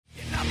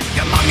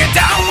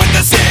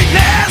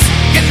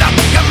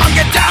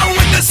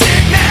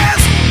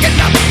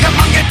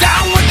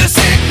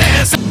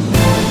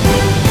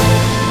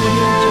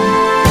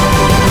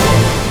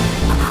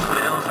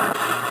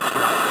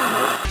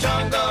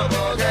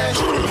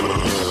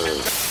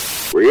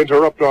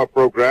interrupt our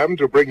program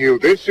to bring you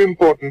this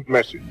important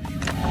message.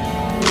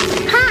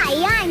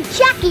 Hi, I'm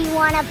Chucky.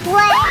 Wanna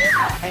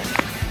play?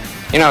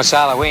 You know, it's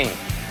Halloween.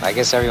 I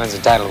guess everyone's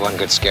entitled to one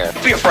good scare.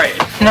 Be afraid.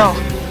 No.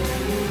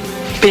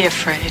 Be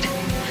afraid.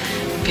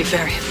 Be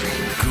very afraid.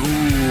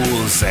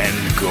 Ghouls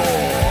and gore.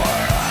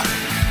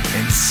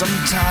 And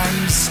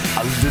sometimes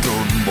a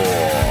little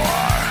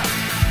more.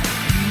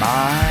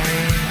 My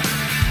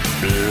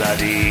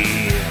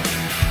Bloody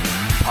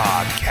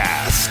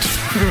Podcast.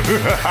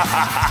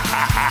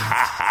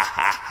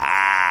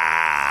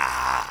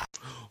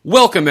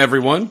 Welcome,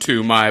 everyone,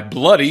 to My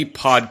Bloody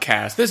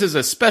Podcast. This is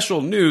a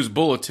special news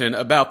bulletin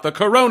about the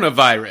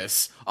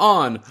coronavirus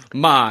on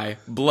My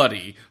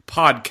Bloody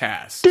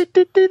Podcast.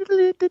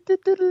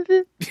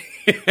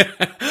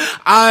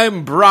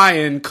 I'm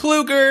Brian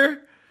Kluger,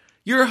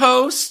 your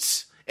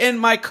host, and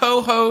my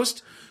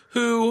co-host,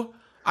 who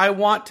I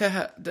want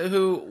to,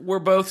 who we're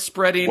both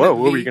spreading. Whoa,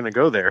 were you going to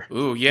go there?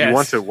 Ooh, yes. You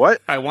want to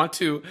what? I want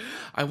to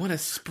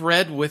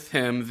spread with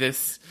him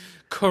this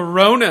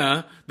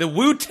Corona, the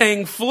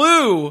Wu-Tang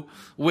flu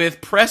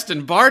with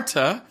Preston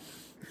Barta.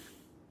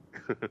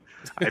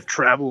 I've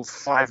traveled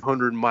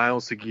 500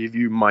 miles to give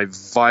you my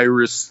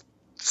virus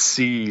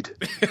seed.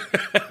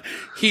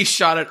 He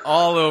shot it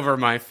all over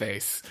my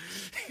face.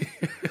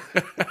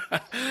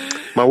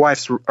 My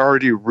wife's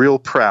already real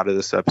proud of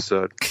this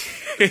episode.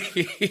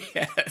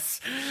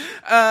 Yes.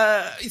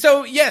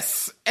 So,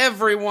 yes,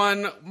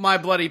 everyone, My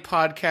Bloody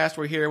Podcast,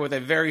 we're here with a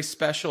very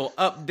special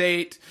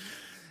update.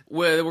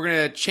 We're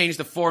going to change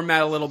the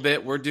format a little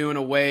bit. We're doing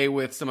away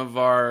with some of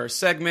our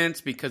segments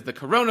because the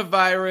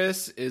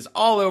coronavirus is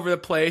all over the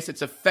place.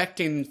 It's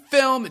affecting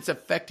film. It's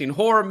affecting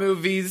horror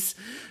movies.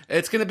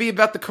 It's going to be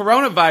about the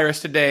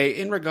coronavirus today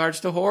in regards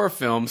to horror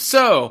films.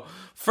 So,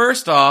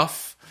 first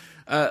off,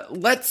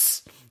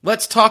 let's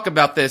talk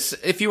about this.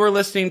 If you were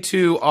listening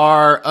to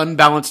our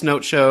Unbalanced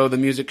Note show, the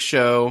music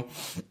show,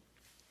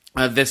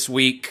 this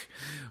week,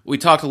 we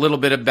talked a little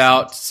bit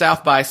about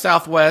South by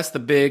Southwest, the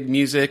big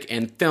music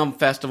and film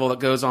festival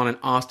that goes on in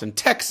Austin,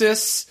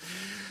 Texas.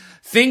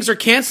 Things are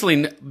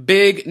canceling.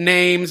 Big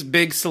names,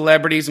 big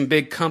celebrities, and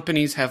big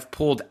companies have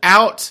pulled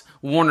out.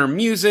 Warner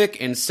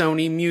Music and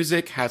Sony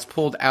Music has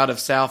pulled out of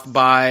South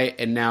by,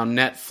 and now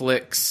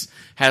Netflix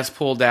has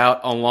pulled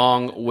out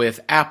along with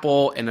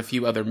Apple and a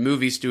few other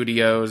movie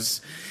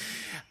studios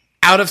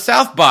out of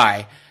South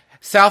by.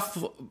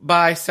 South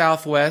by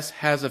Southwest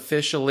has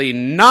officially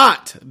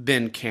not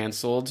been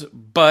canceled,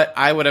 but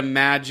I would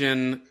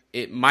imagine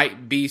it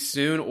might be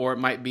soon, or it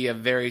might be a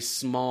very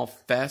small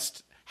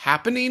fest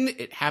happening.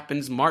 It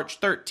happens March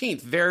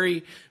 13th,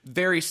 very,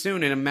 very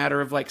soon, in a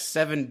matter of like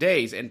 7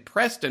 days. And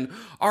Preston,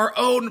 our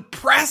own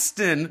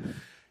Preston,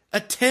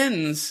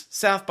 attends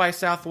South by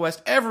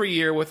Southwest every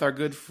year with our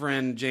good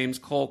friend James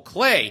Cole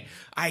Clay.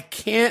 I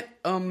can't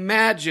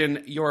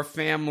imagine your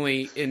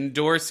family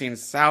endorsing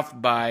South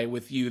by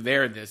with you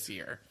there this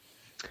year.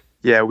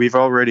 Yeah, we've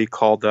already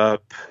called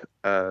up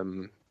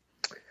Jake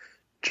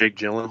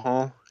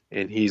Gyllenhaal,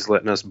 and he's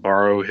letting us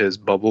borrow his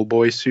Bubble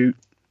Boy suit.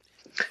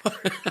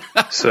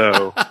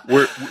 So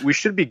we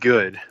should be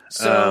good.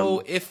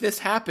 So if this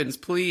happens,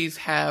 please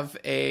have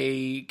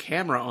a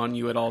camera on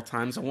you at all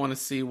times. I want to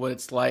see what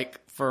it's like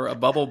for a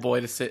Bubble Boy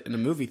to sit in a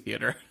movie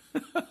theater.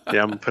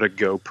 Yeah, I'm going to put a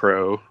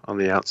GoPro on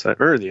the outside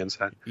or the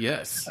inside.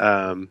 Yes.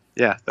 Yeah,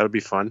 that would be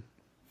fun.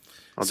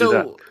 I'll do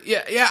that.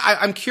 Yeah.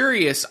 I'm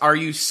curious. Are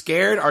you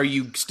scared? Are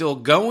you still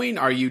going?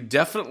 Are you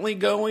definitely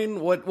going?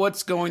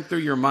 What's going through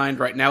your mind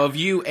right now of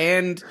you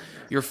and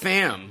your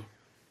fam?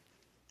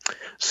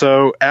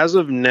 So as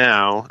of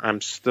now, I'm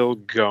still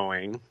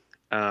going.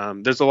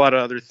 There's a lot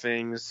of other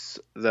things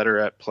that are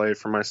at play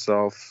for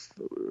myself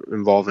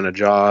involving a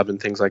job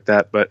and things like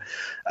that. But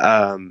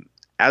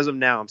as of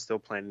now, I'm still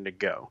planning to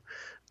go.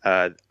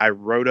 I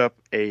wrote up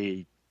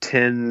the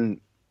 10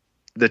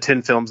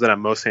 films that I'm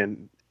most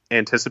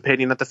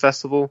anticipating at the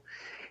festival.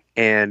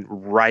 And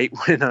right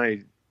when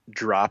I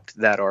dropped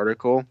that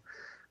article,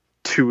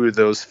 2 of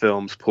those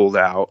films pulled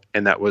out,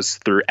 and that was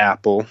through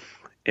Apple.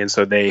 And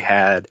so they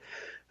had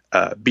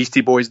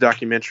Beastie Boys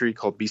documentary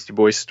called Beastie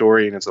Boys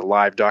Story, and it's a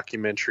live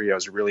documentary. I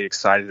was really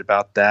excited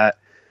about that.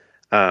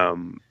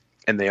 And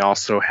they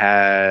also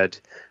had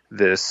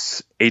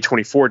this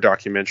A24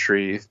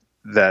 documentary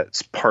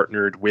that's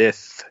partnered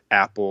with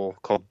Apple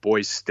called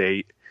Boys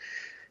State.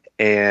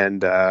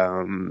 And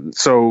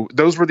so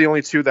those were the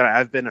only 2 that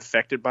I've been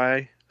affected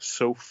by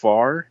so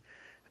far.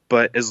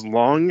 But as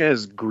long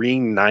as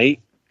Green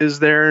Knight is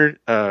there,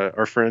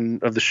 our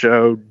friend of the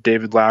show,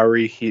 David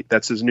Lowery,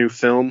 that's his new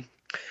film.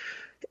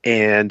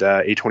 And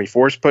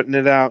A24 is putting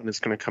it out, and it's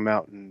going to come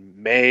out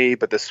in May,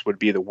 but this would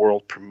be the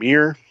world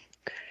premiere.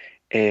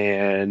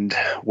 And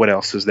what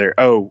else is there?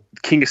 Oh,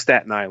 King of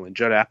Staten Island,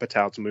 Judd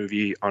Apatow's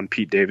movie on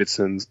Pete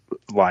Davidson's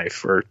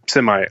life, or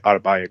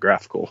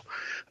semi-autobiographical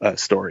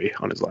story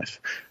on his life.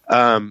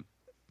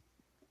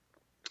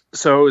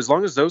 So as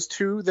long as those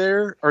 2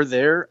 are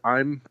there,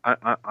 I'm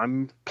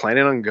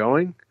planning on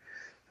going.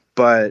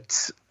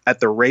 But at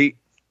the rate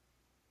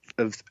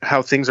of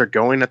how things are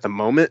going at the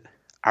moment,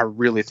 I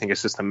really think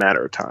it's just a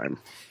matter of time.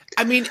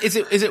 I mean, is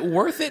it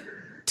worth it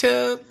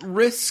to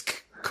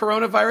risk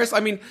coronavirus? I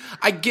mean,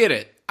 I get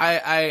it.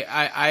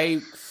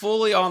 I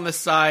fully on the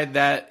side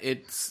that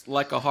it's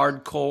like a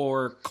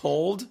hardcore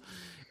cold,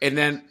 and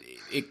then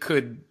you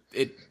could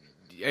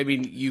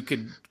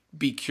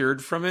be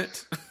cured from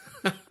it.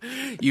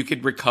 You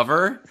could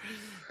recover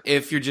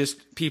if you're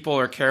just people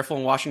are careful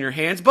and washing your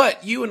hands.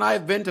 But you and I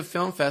have been to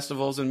film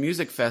festivals and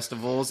music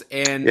festivals,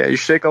 and you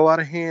shake a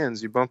lot of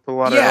hands, you bump a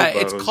lot of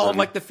elbows. It's called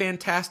like the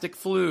Fantastic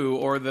Flu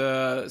or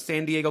the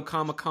San Diego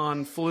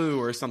Comic-Con flu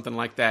or something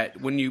like that.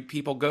 When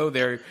people go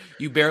there,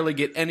 you barely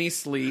get any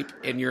sleep,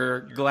 and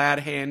you're glad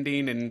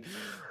handing and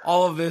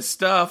all of this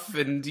stuff,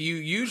 and you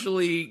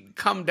usually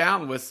come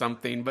down with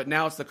something. But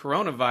now it's the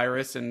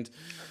coronavirus, and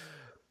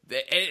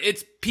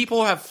it's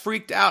people have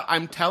freaked out.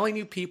 I'm telling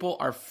you, people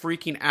are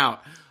freaking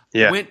out.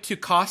 Yeah. Went to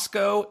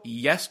Costco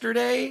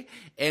yesterday,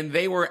 and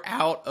they were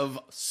out of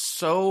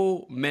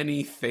so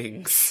many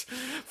things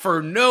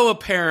for no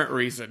apparent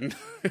reason.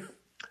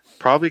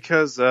 Probably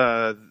because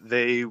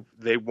they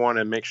want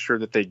to make sure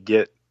that they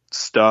get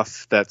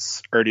stuff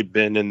that's already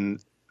been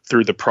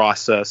through the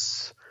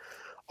process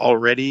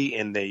already,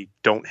 and they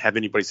don't have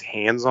anybody's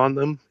hands on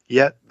them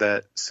yet.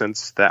 That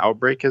since the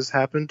outbreak has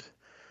happened,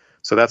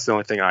 so that's the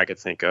only thing I could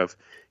think of.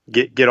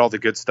 Get all the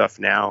good stuff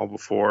now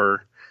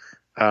before.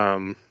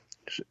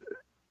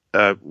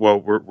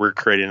 We're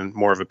creating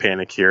more of a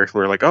panic here.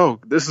 We're like, oh,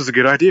 this is a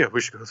good idea. We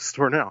should go to the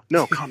store now.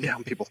 No, calm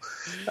down, people.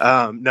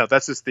 No,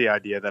 that's just the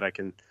idea that I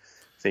can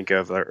think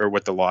of, or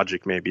what the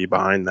logic may be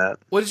behind that.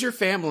 What does your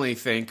family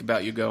think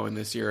about you going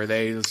this year? Are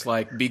they just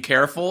like, be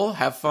careful,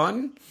 have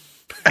fun?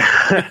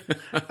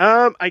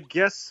 I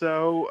guess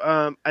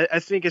so. I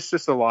think it's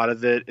just a lot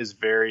of it is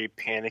very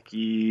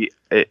panicky.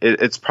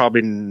 It's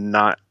probably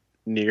not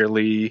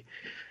nearly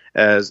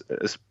as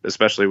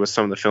especially with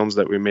some of the films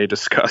that we may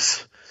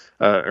discuss,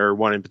 or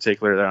one in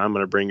particular that I'm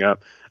going to bring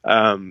up.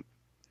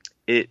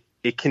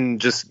 It can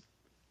just,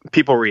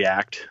 people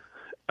react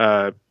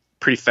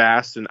pretty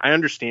fast, and I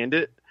understand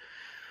it.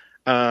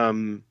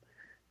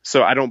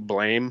 So I don't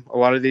blame a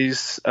lot of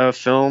these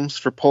films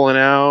for pulling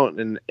out,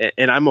 and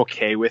I'm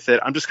okay with it.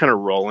 I'm just kind of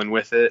rolling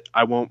with it.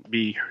 I won't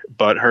be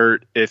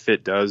butthurt if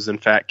it does in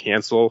fact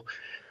cancel,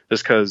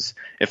 just because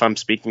if I'm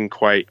speaking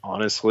quite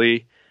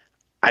honestly,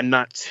 I'm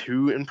not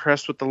too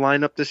impressed with the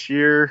lineup this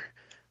year.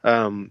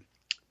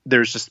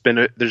 There's just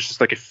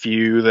like a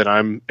few that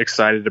I'm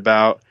excited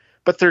about,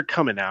 but they're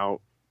coming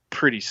out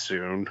pretty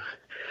soon.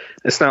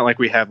 It's not like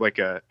we have like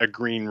a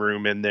green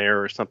room in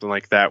there or something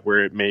like that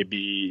where it may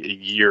be a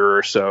year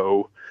or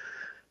so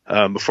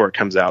before it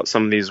comes out.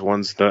 Some of these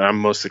ones that I'm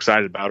most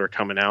excited about are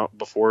coming out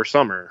before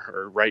summer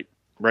or right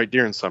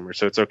during summer,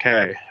 so it's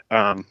okay.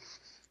 The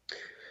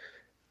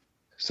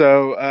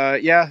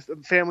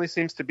family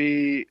seems to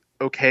be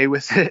okay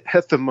with it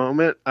at the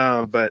moment,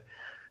 but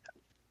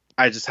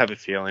I just have a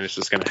feeling it's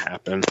just going to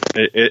happen.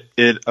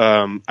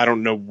 I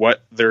don't know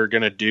what they're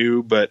going to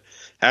do, but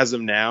as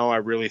of now, I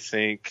really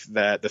think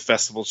that the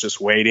festival's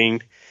just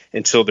waiting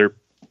until they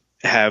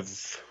have,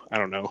 I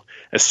don't know,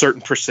 a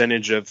certain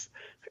percentage of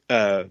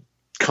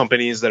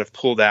companies that have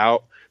pulled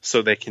out,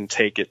 so they can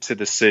take it to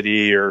the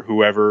city or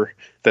whoever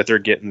that they're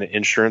getting the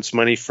insurance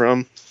money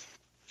from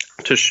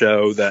to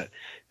show that,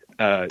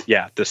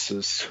 this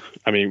is,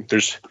 I mean,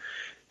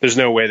 there's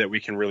no way that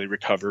we can really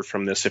recover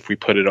from this if we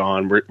put it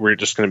on. We're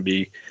just going to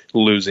be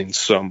losing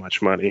so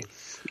much money.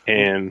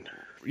 And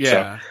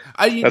yeah,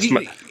 so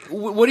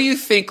what do you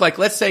think? Like,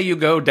 let's say you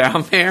go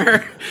down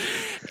there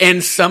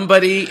and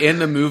somebody in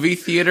the movie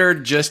theater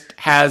just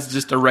has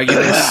just a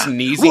regular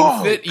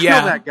sneezing fit. Kill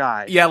that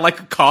guy. Yeah, like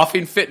a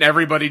coughing fit, and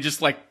everybody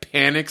just like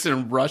panics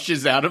and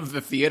rushes out of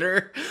the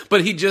theater.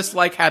 But he just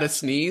like had a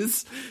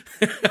sneeze.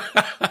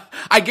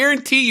 I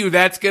guarantee you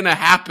that's going to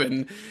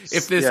happen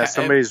if this. Yeah,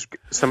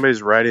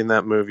 somebody's writing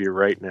that movie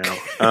right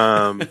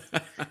now.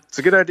 It's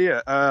a good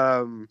idea.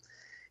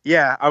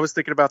 Yeah, I was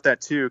thinking about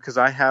that too, because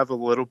I have a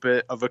little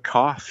bit of a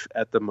cough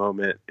at the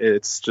moment.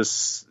 It's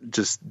just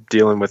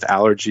dealing with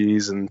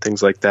allergies and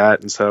things like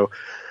that, and so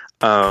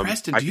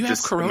Preston, do you have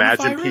coronavirus?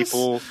 Imagine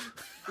people.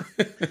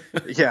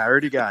 Yeah, I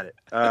already got it.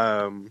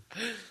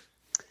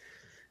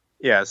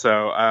 Yeah,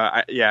 so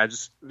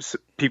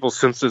people's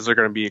senses are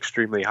going to be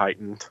extremely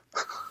heightened.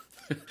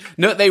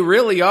 No, they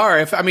really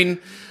are.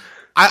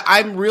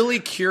 I'm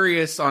really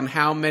curious on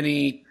how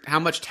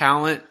much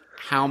talent,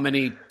 how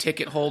many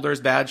ticket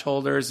holders, badge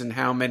holders, and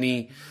how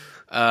many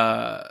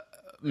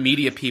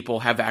media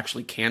people have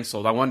actually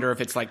canceled. I wonder if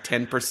it's like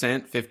 10%,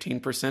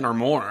 15%, or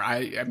more.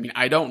 I mean,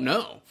 I don't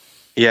know.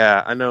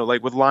 Yeah, I know.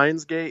 Like with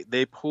Lionsgate,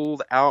 they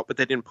pulled out, but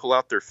they didn't pull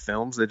out their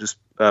films. They just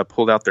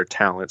pulled out their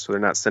talent, so they're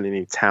not sending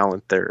any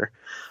talent there.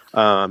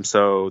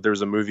 So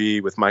there's a movie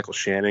with Michael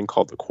Shannon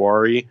called The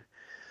Quarry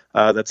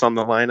that's on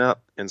the lineup.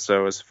 And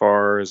so as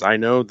far as I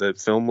know, the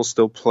film will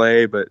still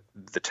play, but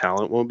the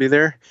talent won't be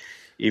there,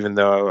 even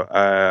though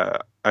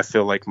I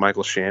feel like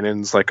Michael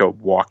Shannon's like a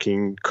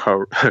walking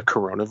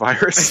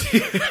coronavirus.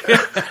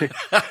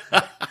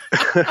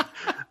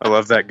 I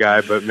love that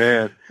guy, but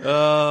man,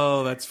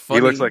 Oh, that's funny.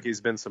 he looks like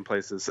he's been some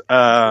places.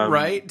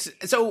 Right.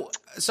 So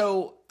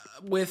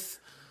with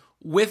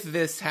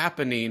this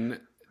happening,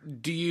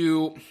 do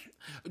you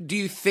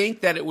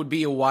think that it would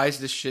be a wise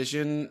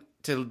decision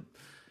to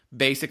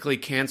basically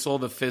cancel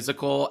the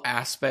physical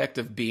aspect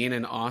of being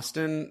in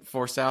Austin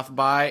for South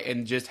by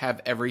and just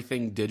have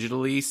everything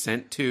digitally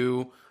sent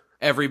to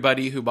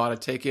everybody who bought a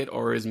ticket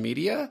or is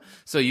media,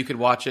 so you could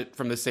watch it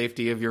from the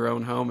safety of your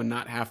own home and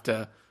not have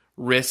to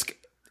risk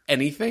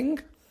anything?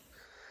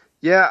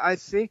 Yeah, I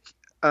think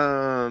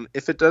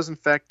if it does in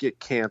fact get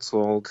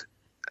canceled,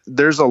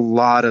 there's a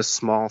lot of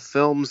small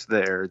films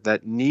there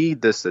that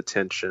need this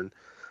attention.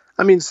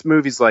 I mean, it's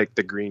movies like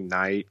The Green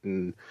Knight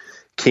and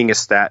King of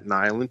Staten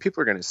Island,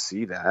 people are going to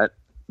see that,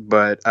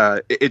 but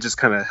it just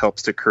kind of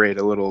helps to create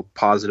a little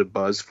positive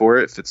buzz for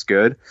it if it's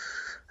good.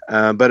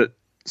 But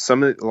a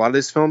lot of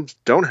these films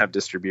don't have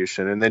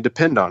distribution and they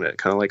depend on it,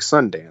 kind of like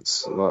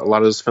Sundance. A lot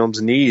of those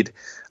films need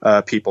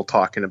people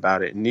talking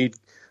about it and need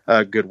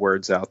good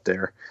words out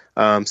there.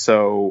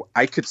 So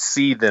I could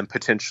see them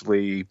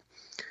potentially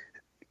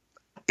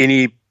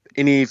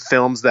any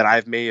films that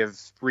I may have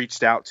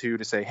reached out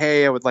to say,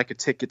 hey, I would like a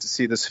ticket to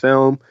see this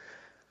film.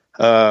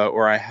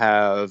 Or I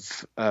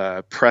have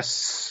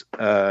press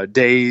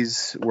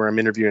days where I'm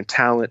interviewing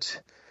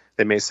talent.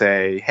 They may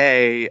say,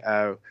 hey,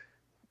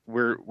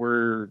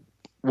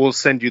 we'll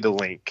send you the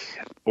link,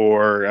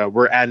 or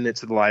we're adding it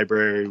to the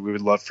library. We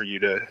would love for you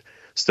to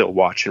still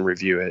watch and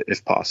review it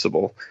if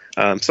possible.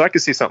 So I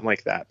could see something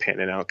like that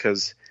panning out,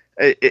 because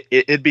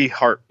it'd be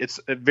hard. It's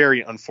a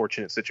very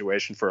unfortunate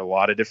situation for a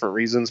lot of different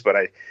reasons, but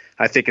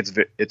I think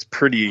it's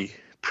pretty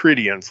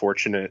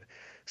unfortunate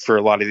for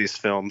a lot of these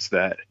films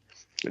that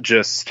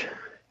just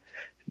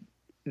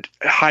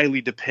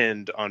highly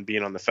depend on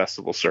being on the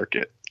festival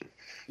circuit.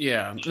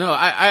 Yeah, no,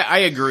 I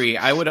agree.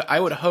 I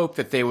would hope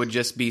that they would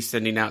just be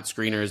sending out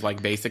screeners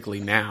like basically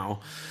now,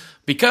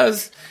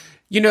 because,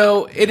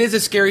 it is a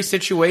scary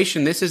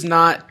situation. This is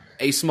not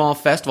a small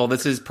festival.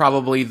 This is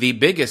probably the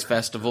biggest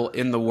festival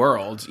in the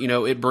world.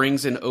 It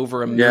brings in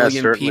over a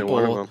million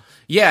people.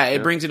 Yeah,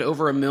 it brings in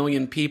over 1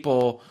 million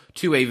people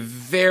to a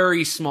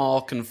very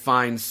small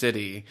confined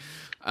city.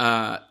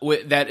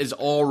 That is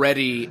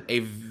already a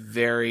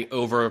very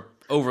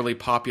overly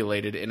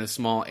populated in a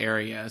small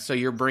area. So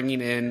you're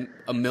bringing in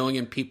 1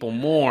 million people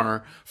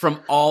more from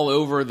all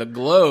over the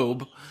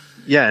globe.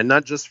 Yeah, and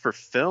not just for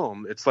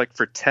film. It's like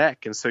for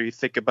tech. And so you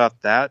think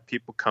about that,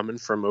 people coming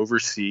from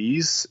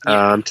overseas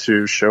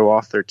to show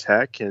off their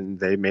tech, and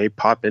they may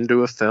pop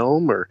into a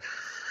film, or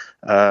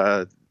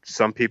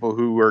some people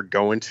who are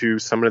going to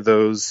some of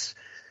those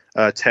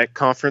tech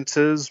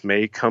conferences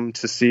may come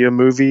to see a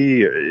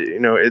movie.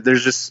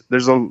 There's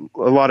a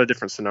lot of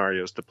different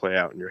scenarios to play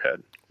out in your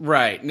head.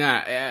 Right.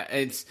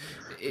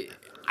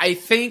 I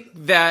think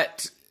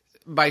that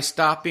by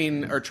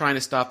stopping or trying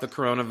to stop the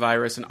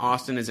coronavirus in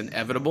Austin is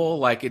inevitable.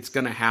 Like, it's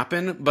going to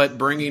happen, but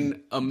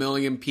bringing 1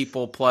 million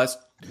people plus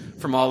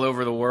from all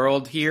over the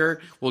world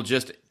here will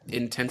just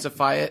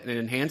intensify it and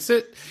enhance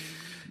it.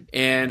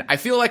 And I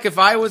feel like if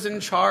I was in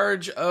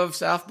charge of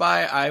South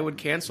by, I would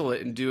cancel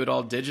it and do it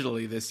all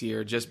digitally this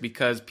year, just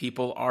because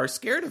people are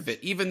scared of it.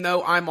 Even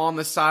though I'm on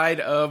the side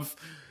of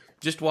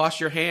just wash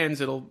your hands,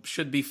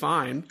 should be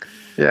fine.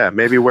 Yeah,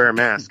 maybe wear a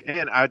mask.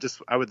 And I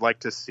would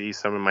like to see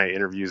some of my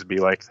interviews be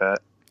like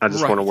that. I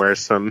just want to wear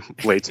some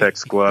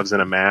latex gloves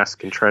and a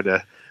mask and try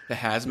to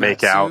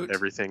make out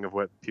everything of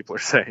what people are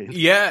saying.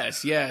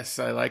 Yes,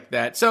 I like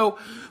that. So,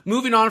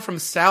 moving on from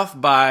South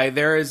by,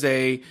 there is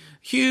a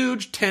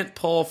huge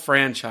tentpole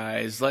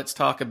franchise. Let's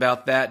talk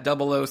about that.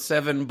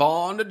 007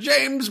 Bond,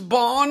 James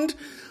Bond,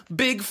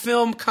 big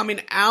film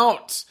coming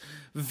out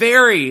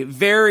very,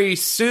 very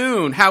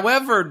soon.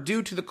 However,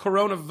 due to the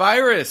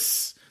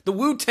coronavirus, the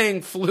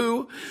Wu-Tang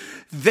flu,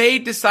 they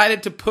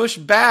decided to push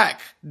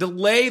back,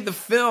 delay the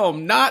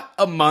film, not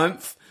a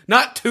month,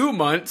 not 2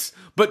 months,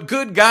 but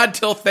good God,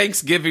 till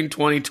Thanksgiving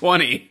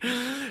 2020.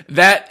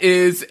 That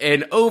is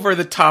an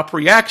over-the-top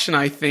reaction,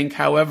 I think.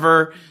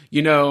 However,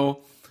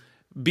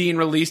 being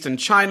released in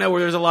China,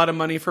 where there's a lot of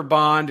money for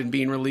Bond, and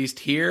being released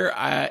here,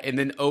 and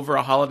then over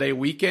a holiday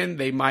weekend,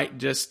 they might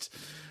just...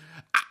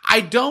 I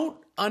don't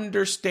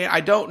understand. I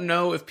don't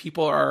know if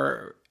people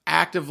are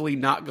actively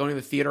not going to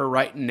the theater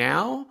right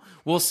now.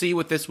 We'll see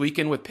with this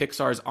weekend with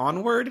Pixar's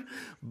Onward.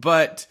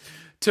 But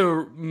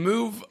to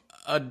move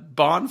a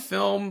Bond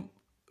film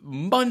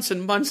months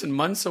and months and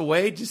months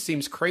away just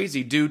seems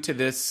crazy due to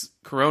this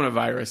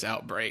coronavirus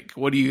outbreak.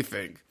 What do you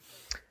think?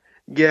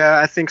 Yeah,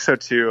 I think so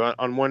too.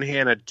 On one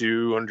hand, I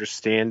do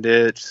understand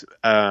it,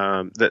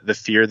 the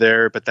fear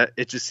there, but that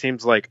it just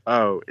seems like,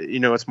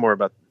 it's more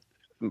about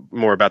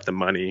the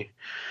money,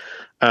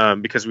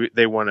 because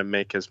they want to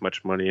make as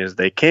much money as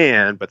they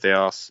can, but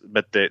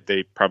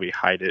they probably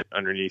hide it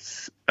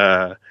underneath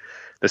the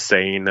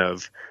saying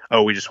of,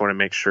 we just want to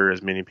make sure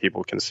as many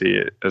people can see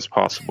it as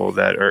possible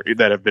that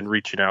have been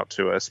reaching out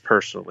to us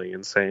personally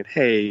and saying,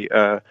 hey,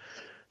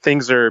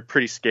 things are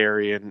pretty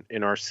scary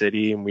in our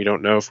city, and we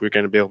don't know if we're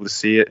going to be able to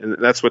see it. And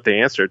that's what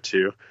they answered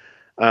to.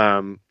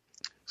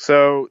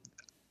 So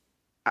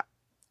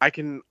I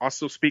can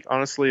also speak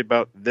honestly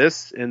about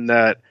this in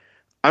that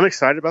I'm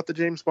excited about the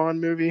James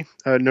Bond movie,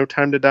 No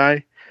Time to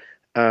Die.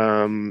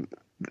 I'm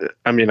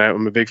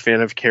a big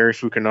fan of Cary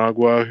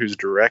Fukunaga, who's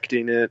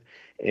directing it,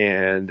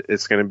 and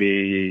it's going to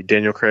be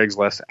Daniel Craig's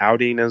last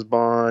outing as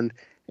Bond,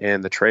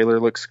 and the trailer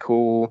looks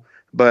cool.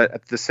 But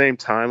at the same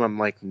time,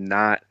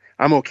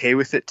 I'm okay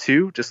with it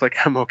too, just like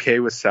I'm okay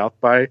with South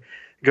by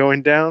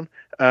going down.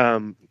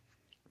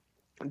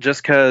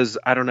 Just because,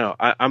 I don't know,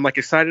 I'm like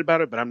excited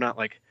about it, but I'm not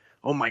like,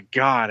 oh my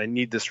God, I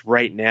need this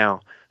right now.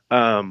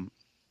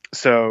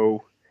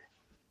 So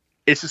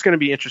it's just going to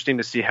be interesting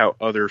to see how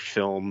other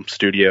film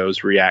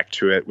studios react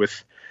to it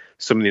with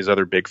some of these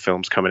other big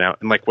films coming out,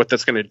 and like what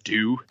that's going to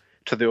do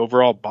to the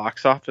overall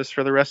box office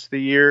for the rest of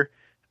the year.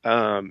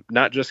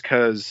 Not just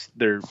because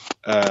they're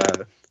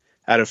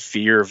out of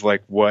fear of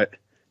like what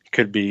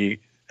could be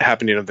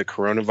happening of the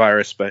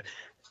coronavirus, but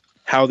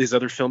how these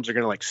other films are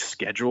going to like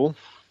schedule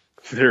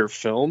their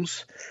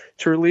films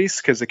to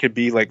release, because it could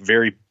be like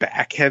very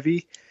back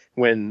heavy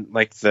when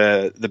like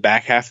the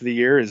back half of the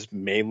year is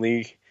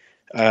mainly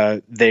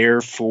there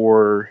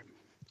for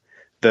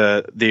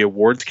the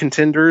awards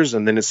contenders,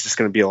 and then it's just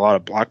going to be a lot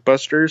of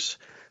blockbusters.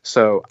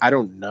 So I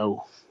don't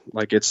know,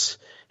 like it's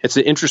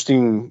an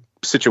interesting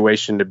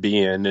situation to be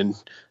in and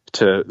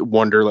to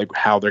wonder like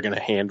how they're going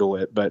to handle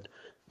it. But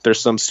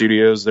there's some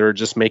studios that are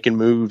just making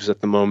moves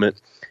at the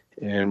moment,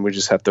 and we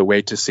just have to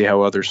wait to see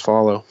how others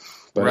follow.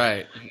 But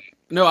right.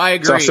 No, I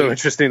agree. It's also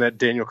interesting that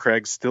Daniel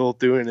Craig's still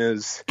doing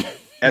his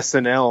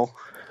SNL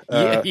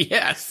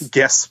yes.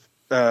 guest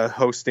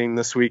hosting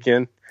this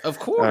weekend. Of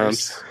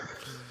course.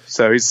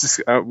 So he's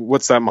just,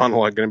 what's that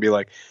monologue going to be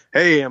like?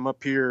 Hey, I'm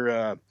up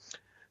here.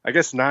 I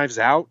guess Knives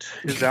Out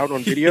is out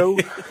on video.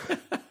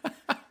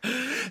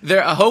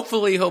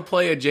 Hopefully he'll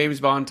play a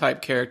James Bond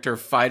type character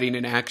fighting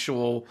an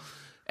actual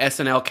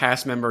SNL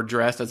cast member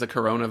dressed as a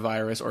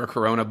coronavirus or a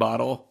Corona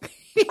bottle.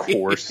 Of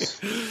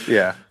course.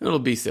 Yeah. It'll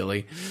be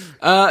silly.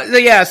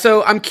 Yeah,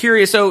 so I'm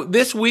curious. So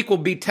this week we'll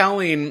be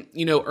telling,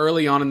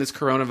 early on in this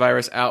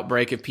coronavirus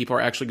outbreak if people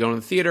are actually going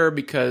to the theater,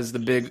 because the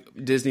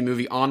big Disney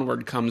movie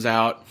Onward comes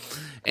out,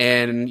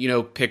 and,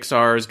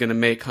 Pixar is going to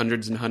make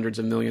hundreds and hundreds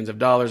of millions of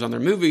dollars on their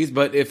movies.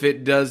 But if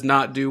it does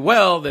not do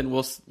well, then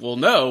we'll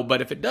know.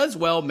 But if it does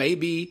well,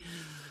 maybe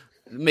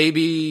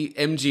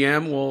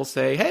MGM will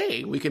say,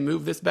 hey, we can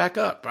move this back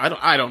up.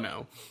 I don't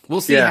know.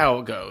 We'll see how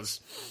it goes.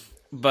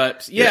 But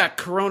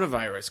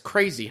coronavirus.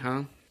 Crazy,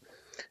 huh?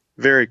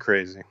 Very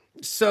crazy.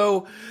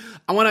 So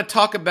I want to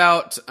talk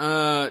about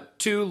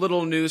two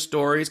little news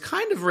stories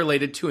kind of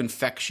related to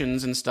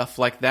infections and stuff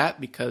like that,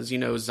 because,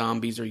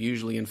 zombies are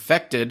usually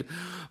infected.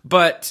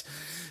 But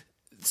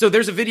so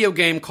there's a video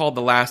game called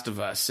The Last of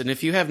Us. And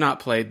if you have not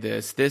played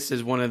this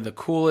is one of the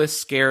coolest,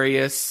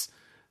 scariest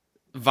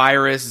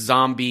virus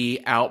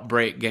zombie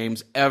outbreak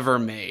games ever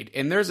made.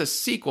 And there's a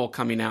sequel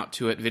coming out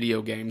to it,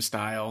 video game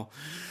style.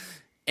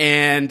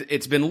 And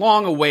it's been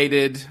long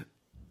awaited.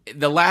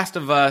 The Last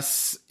of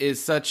Us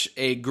is such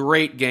a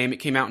great game. It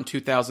came out in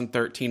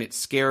 2013. It's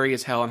scary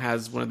as hell and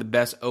has one of the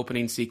best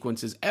opening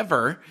sequences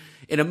ever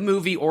in a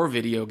movie or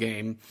video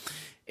game.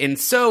 And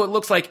so it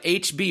looks like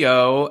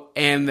HBO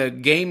and the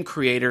game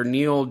creator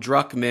Neil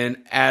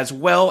Druckmann, as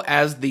well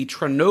as the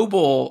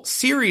Chernobyl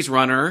series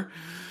runner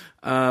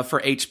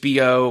for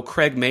HBO,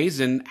 Craig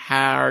Mazin,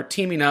 are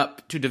teaming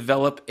up to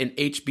develop an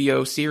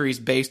HBO series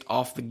based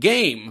off the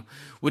game,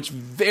 which is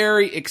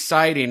very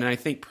exciting. And I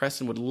think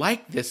Preston would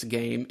like this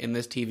game in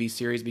this TV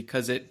series,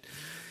 because it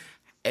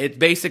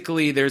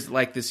basically, there's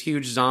like this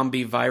huge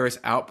zombie virus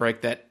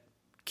outbreak that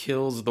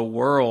kills the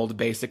world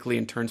basically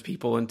and turns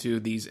people into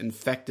these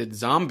infected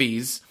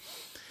zombies,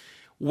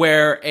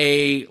 where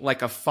a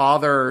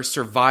father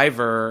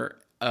survivor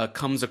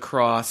comes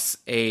across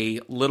a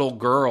little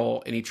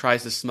girl, and he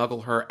tries to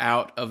smuggle her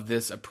out of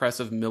this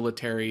oppressive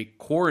military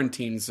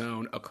quarantine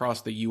zone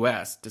across the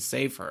U.S. to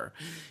save her.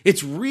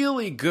 It's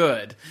really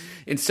good.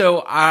 And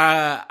so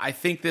I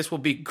think this will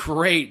be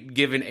great,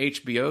 given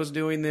HBO's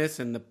doing this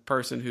and the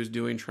person who's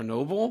doing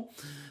Chernobyl.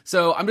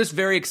 So I'm just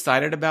very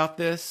excited about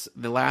this,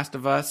 The Last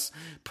of Us.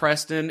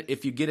 Preston,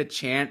 if you get a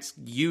chance,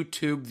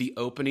 YouTube the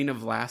opening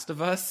of Last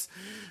of Us.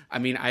 I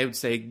mean, I would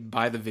say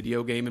buy the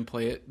video game and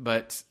play it,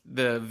 but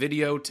the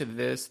video to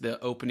this, the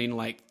opening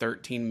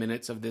 13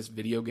 minutes of this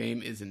video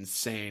game is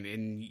insane,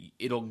 and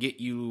it'll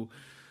get you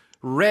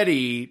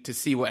ready to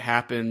see what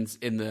happens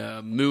in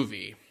the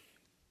movie.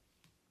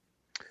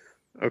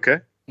 Okay.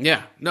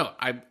 Yeah, no,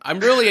 I'm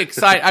really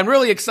excited. I'm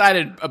really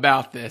excited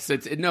about this.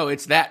 It's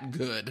that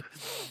good.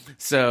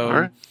 So,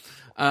 all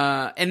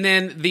right. And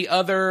then the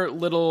other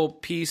little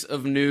piece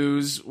of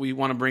news we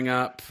want to bring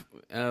up,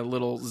 a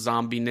little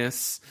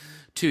zombiness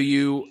to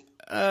you.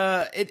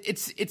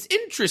 It's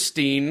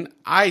interesting,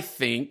 I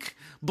think.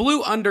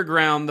 Blue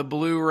Underground, the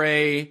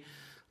Blu-ray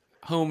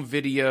home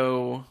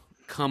video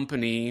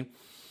company,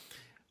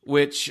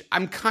 which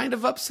I'm kind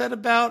of upset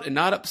about, and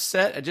not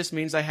upset. It just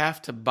means I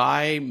have to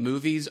buy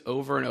movies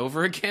over and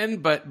over again.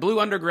 But Blue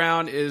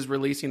Underground is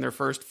releasing their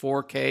first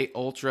 4K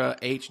Ultra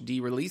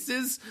HD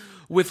releases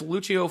with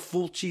Lucio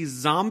Fulci's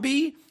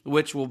Zombie,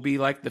 which will be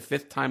like the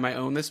 5th time I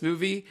own this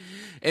movie.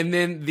 And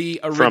then the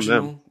original... From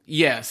them.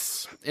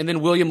 Yes. And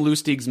then William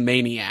Lustig's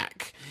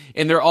Maniac.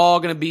 And they're all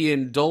going to be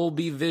in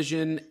Dolby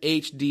Vision,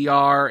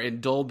 HDR,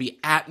 and Dolby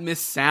Atmos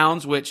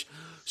sounds, which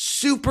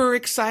super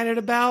excited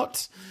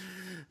about.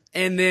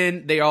 And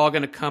then they're all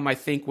going to come, I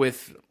think,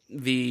 with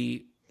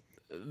the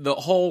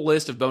whole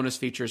list of bonus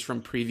features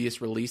from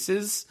previous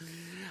releases.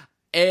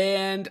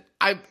 And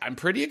I'm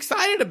pretty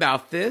excited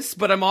about this,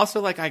 but I'm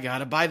also like, I got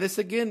to buy this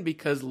again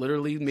because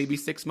literally maybe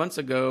 6 months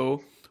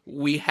ago,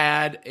 we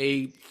had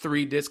a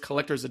 3-disc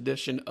collector's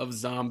edition of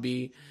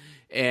Zombie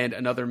and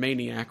another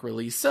Maniac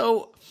release.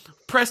 So,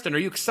 Preston, are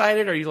you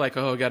excited? Are you like,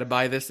 oh, I got to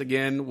buy this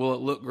again? Will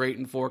it look great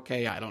in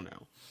 4K? I don't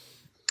know.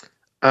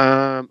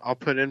 I'll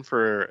put in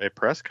for a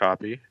press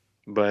copy,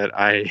 but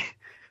I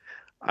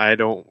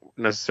don't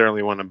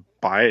necessarily want to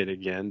buy it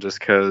again just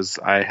because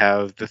I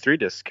have the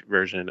 3-disc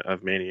version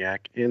of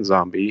Maniac and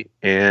Zombie,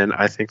 and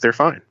I think they're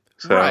fine.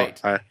 So right.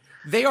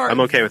 I'm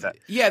okay with that.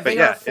 Yeah, but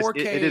are 4K.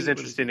 It is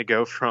interesting to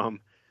go from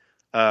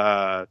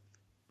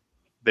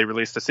they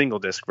released a single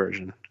disc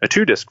version, a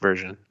 2-disc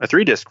version, a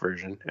 3-disc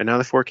version, and now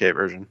the 4K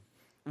version.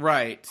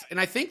 Right. And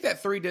I think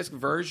that 3-disc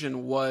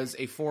version was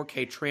a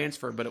 4K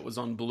transfer, but it was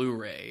on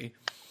Blu-ray.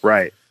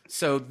 Right.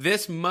 So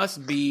this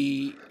must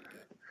be...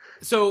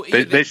 So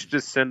they should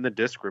just send the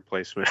disc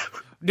replacement.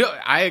 No,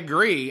 I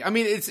agree. I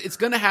mean, it's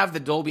going to have the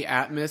Dolby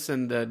Atmos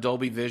and the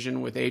Dolby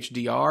Vision with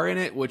HDR in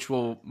it, which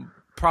will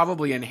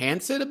probably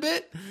enhance it a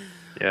bit.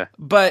 Yeah.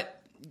 But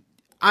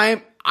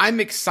I'm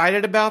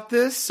excited about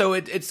this. So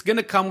it's going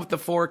to come with the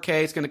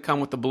 4K. It's going to come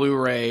with the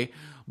Blu-ray.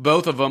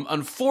 Both of them.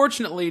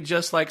 Unfortunately,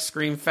 just like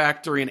Scream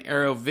Factory and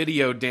Arrow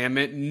Video, damn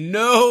it,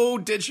 no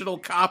digital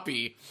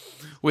copy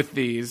with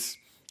these.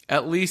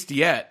 At least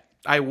yet.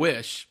 I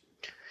wish.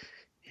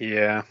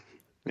 Yeah.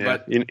 Yeah,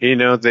 but,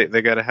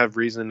 they got to have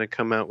reason to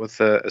come out with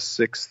a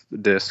 6th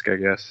disc, I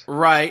guess.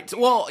 Right.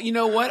 Well, you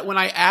know what? When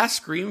I asked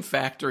Scream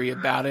Factory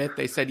about it,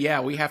 they said,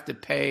 yeah, we have to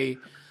pay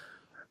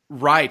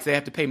rights. They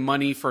have to pay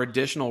money for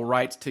additional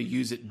rights to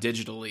use it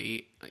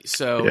digitally.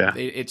 So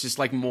it's just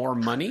like more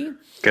money.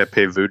 Got to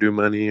pay Voodoo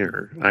money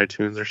or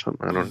iTunes or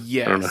something. I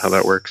don't know how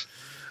that works.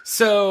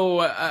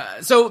 So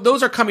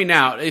those are coming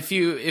out. If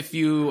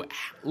you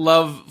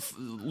love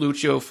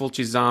Lucio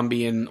Fulci's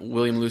Zombie and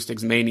William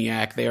Lustig's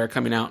Maniac, they are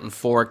coming out in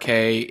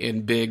 4K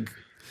in big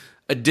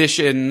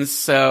editions.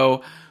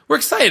 So we're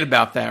excited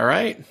about that,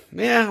 right?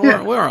 Yeah,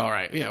 we're all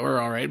right. Yeah, we're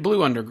all right.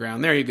 Blue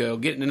Underground. There you go.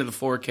 Getting into the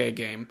 4K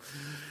game.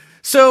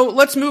 So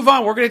let's move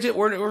on.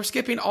 We're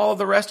skipping all of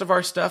the rest of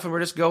our stuff, and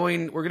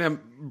we're gonna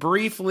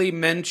briefly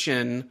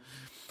mention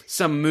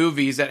some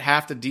movies that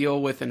have to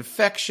deal with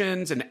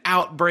infections and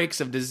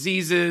outbreaks of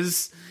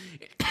diseases,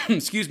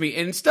 excuse me,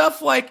 and stuff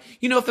like,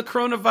 if the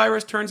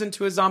coronavirus turns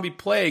into a zombie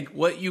plague,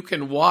 what you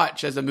can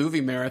watch as a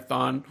movie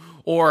marathon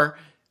or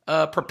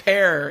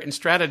prepare and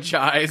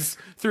strategize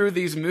through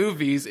these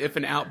movies if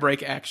an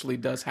outbreak actually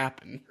does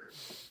happen.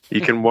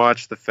 You can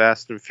watch the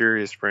Fast and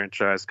Furious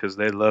franchise because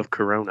they love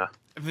Corona.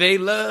 They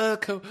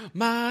love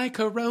my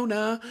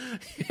Corona.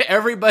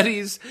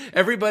 Everybody's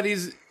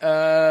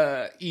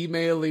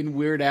emailing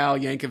Weird Al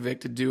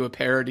Yankovic to do a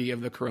parody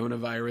of the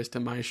coronavirus to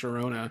my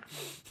Sharona.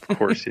 Of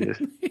course he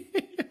is.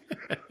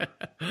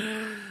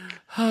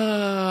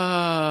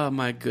 Oh,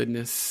 my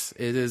goodness.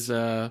 It is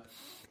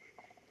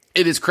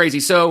crazy.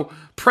 So,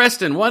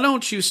 Preston, why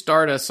don't you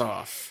start us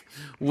off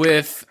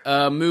with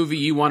a movie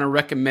you want to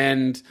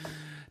recommend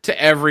to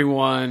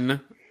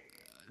everyone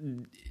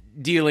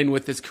dealing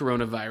with this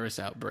coronavirus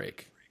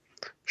outbreak?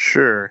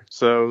 Sure.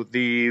 So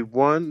the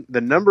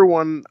number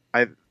one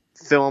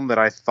film that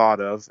I thought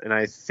of, and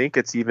I think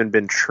it's even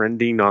been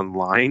trending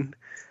online,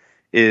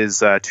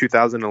 is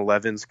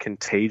 2011's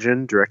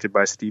Contagion, directed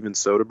by Steven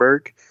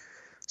Soderbergh.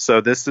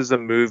 So this is a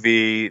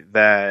movie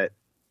that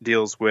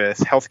deals with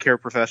healthcare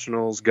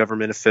professionals,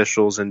 government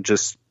officials, and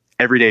just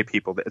everyday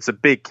people. It's a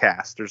big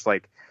cast. There's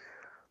like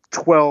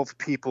 12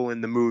 people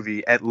in the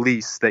movie, at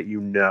least, that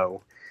you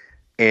know.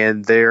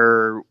 And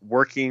they're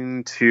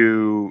working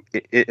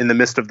in the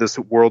midst of this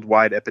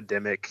worldwide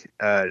epidemic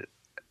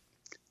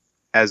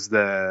as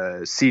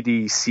the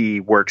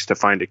CDC works to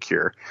find a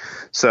cure.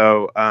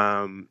 So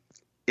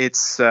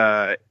it's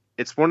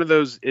one of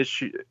those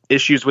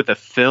issues with a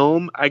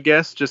film, I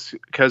guess, just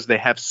because they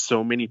have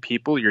so many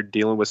people, you're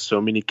dealing with so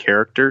many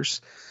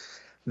characters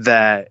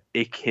that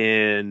it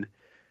can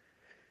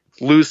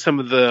lose some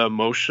of the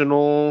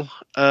emotional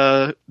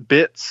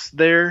bits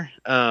there.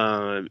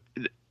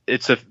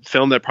 It's a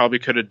film that probably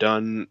could have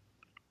done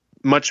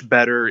much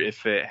better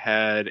if it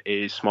had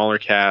a smaller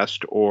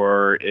cast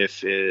or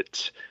if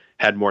it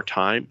had more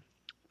time.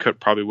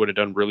 Probably would have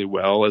done really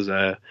well as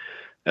a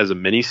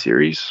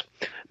miniseries.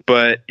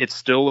 But it's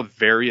still a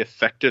very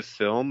effective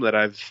film that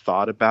I've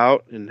thought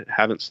about and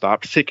haven't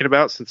stopped thinking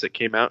about since it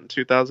came out in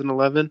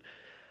 2011.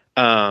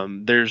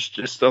 There's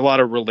just a lot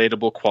of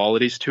relatable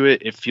qualities to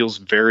it. It feels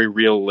very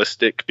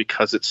realistic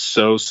because it's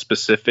so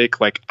specific.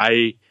 Like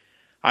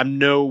I'm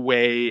no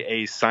way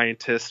a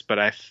scientist, but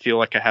I feel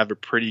like I have a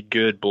pretty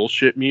good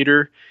bullshit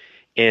meter.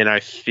 And I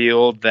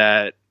feel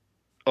that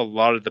a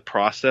lot of the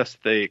process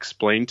they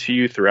explain to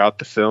you throughout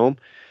the film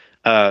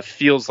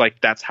feels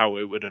like that's how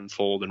it would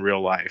unfold in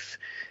real life.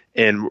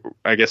 And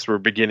I guess we're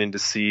beginning to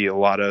see a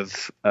lot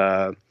of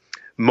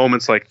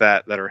moments like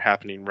that are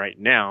happening right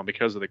now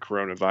because of the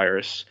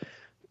coronavirus.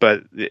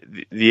 But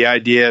the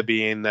idea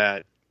being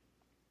that,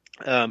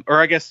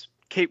 or I guess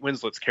Kate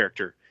Winslet's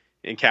character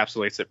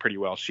encapsulates it pretty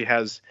well.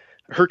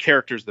 Her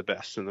character's the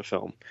best in the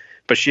film,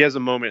 but she has a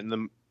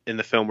moment in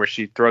the film where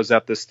she throws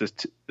out this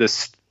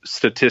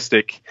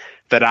statistic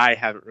that I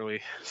haven't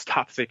really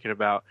stopped thinking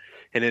about,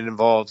 and it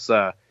involves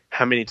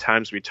how many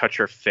times we touch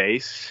our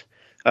face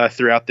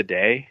throughout the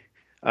day.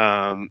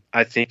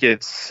 I think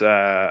it's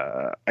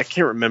I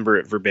can't remember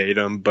it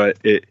verbatim, but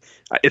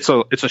it's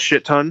a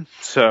shit ton.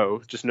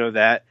 So just know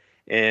that.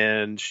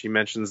 And she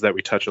mentions that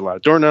we touch a lot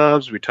of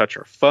doorknobs, we touch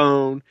our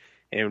phone,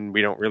 and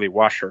we don't really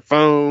wash our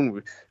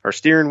phone, our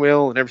steering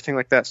wheel, and everything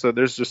like that. So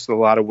there's just a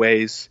lot of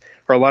ways,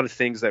 or a lot of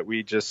things that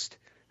we just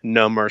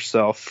numb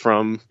ourselves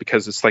from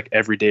because it's like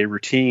everyday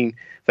routine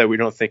that we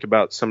don't think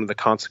about some of the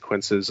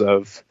consequences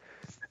of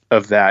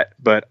that.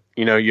 But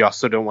you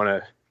also don't want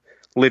to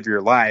live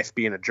your life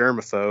being a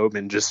germaphobe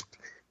and just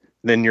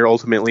then you're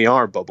ultimately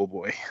are Bubble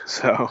Boy.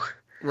 So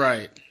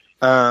right.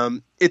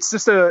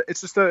 It's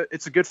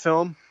a good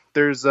film.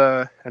 There's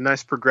a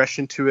nice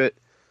progression to it.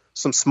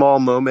 Some small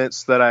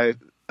moments that I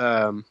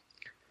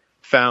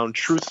found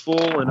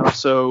truthful, and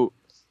also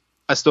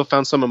I still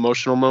found some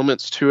emotional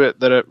moments to it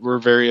that were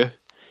very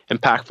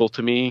impactful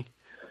to me.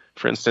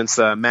 For instance,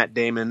 Matt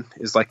Damon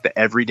is like the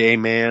everyday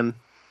man,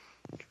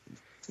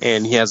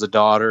 and he has a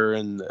daughter,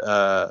 and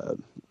I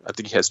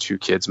think he has 2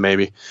 kids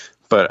maybe,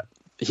 but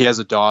he has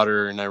a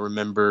daughter, and I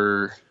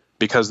remember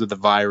because of the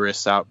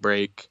virus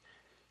outbreak,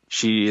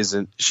 she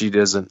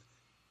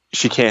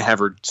can't have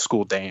her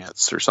school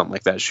dance or something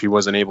like that. She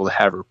wasn't able to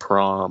have her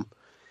prom.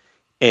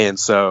 And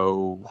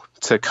so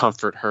to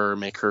comfort her,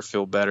 make her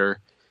feel better,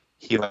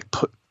 he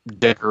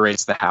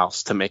decorates the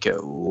house to make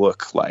it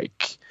look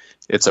like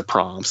it's a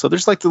prom. So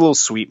there's like the little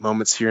sweet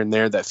moments here and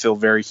there that feel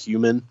very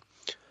human.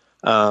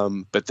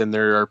 But then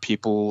there are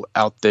people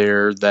out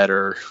there that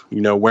are,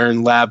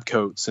 wearing lab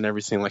coats and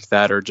everything like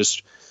that, or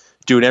just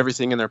doing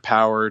everything in their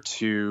power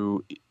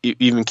to,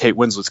 even Kate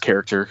Winslet's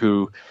character,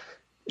 who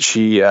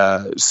she,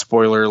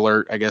 spoiler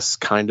alert, I guess,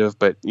 kind of,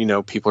 but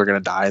people are going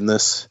to die in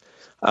this.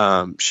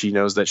 She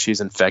knows that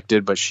she's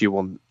infected, but she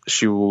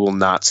will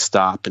not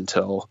stop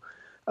until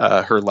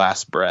her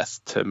last breath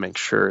to make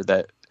sure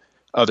that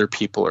other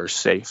people are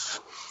safe.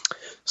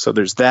 So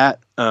there's that.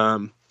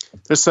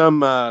 There's some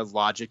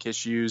logic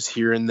issues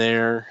here and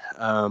there,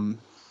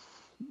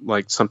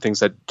 like some things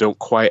that don't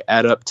quite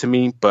add up to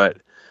me. But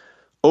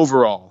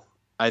overall,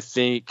 I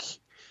think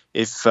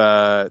if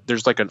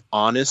there's like an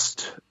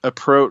honest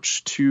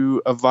approach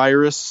to a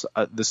virus,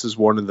 this is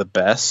one of the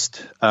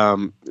best,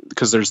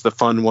 because there's the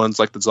fun ones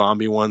like the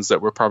zombie ones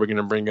that we're probably going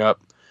to bring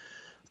up.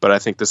 But I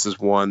think this is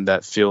one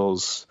that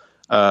feels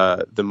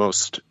the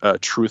most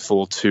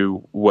truthful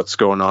to what's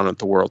going on in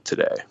the world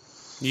today.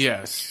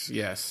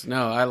 Yes.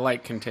 No, I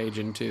like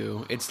Contagion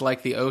too. It's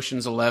like the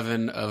Ocean's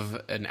 11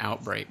 of an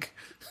outbreak.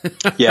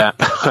 Yeah,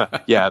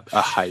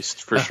 a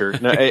heist for sure.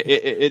 No,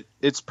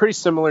 it's pretty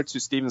similar to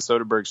Steven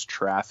Soderbergh's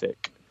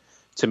Traffic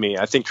to me.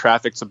 I think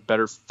Traffic's a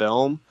better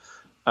film,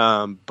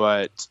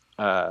 but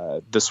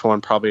this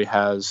one probably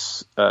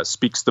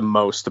speaks the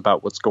most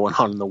about what's going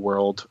on in the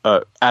world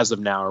as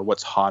of now, or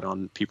what's hot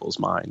on people's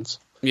minds.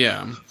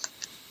 Yeah.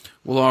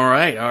 Well, all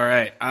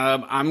right.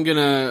 I'm going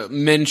to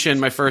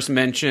mention, my first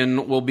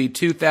mention will be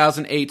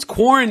 2008's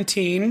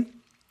Quarantine,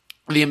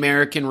 the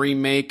American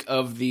remake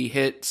of the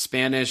hit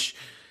Spanish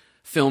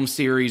film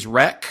series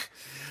Rec.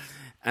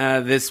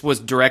 This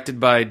was directed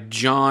by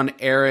John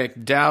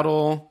Eric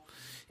Dowdle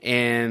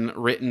and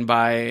written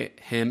by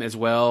him as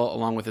well,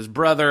 along with his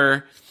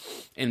brother,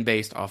 and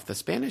based off the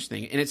Spanish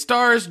thing. And it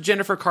stars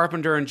Jennifer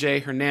Carpenter and Jay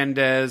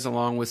Hernandez,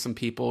 along with some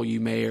people you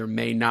may or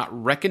may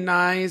not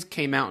recognize.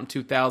 Came out in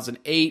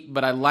 2008,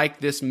 but I like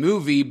this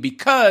movie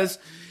because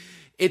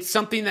it's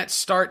something that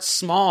starts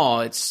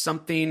small. It's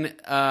something,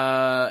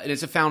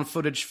 it's a found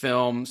footage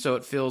film, so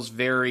it feels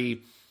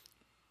very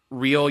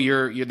real.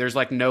 There's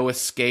like no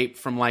escape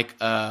from like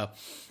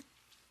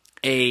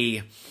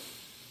a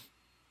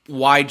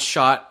wide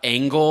shot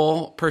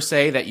angle per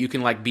se that you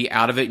can like be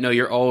out of it.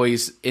 You're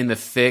always in the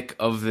thick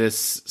of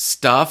this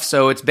stuff.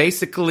 So it's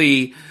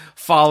basically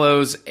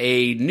follows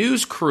a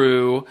news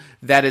crew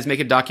that is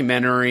making a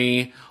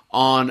documentary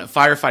on a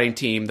firefighting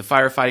team. The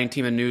firefighting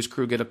team and news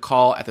crew get a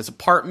call at this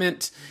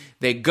apartment.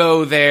 They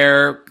go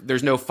there.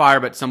 There's no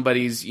fire, but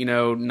somebody's,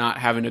 not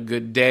having a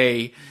good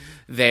day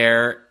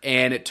there.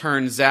 And it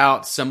turns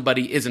out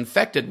somebody is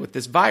infected with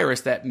this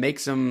virus that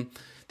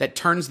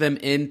turns them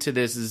into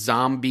this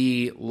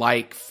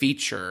zombie-like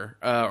feature,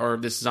 or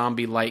this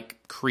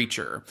zombie-like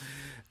creature.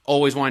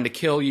 always wanting to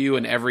kill you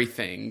and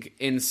everything.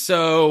 And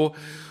so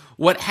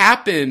what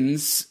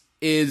happens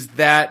is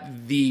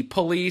that the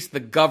police, the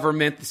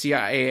government,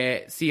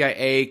 the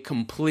CIA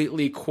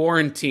completely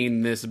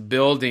quarantine this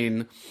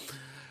building.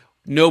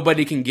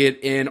 Nobody can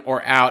get in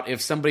or out.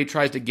 If somebody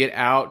tries to get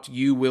out,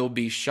 you will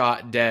be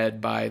shot dead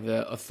by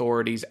the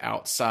authorities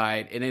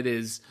outside. And it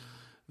is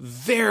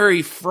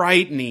very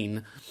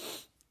frightening.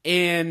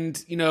 And,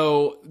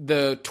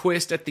 the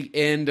twist at the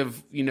end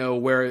of,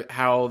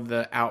 how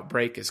the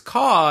outbreak is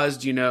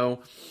caused,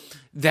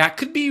 that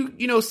could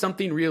be,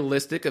 something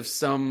realistic of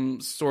some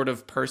sort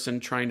of person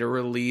trying to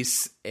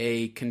release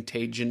a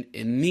contagion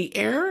in the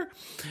air.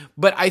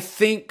 But I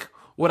think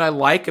what I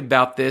like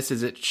about this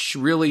is it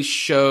really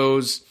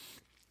shows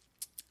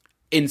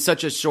in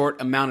such a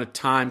short amount of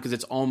time, because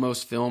it's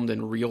almost filmed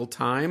in real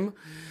time,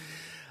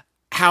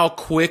 how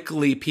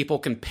quickly people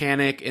can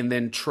panic and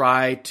then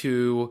try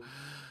to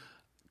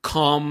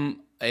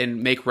calm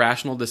and make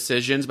rational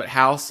decisions, but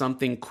how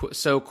something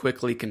so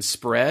quickly can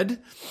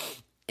spread.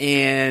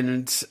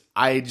 And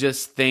I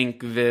just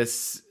think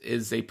this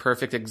is a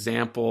perfect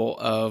example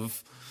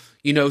of,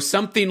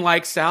 something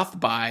like South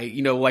by,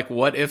 like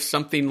what if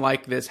something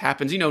like this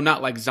happens,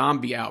 not like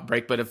zombie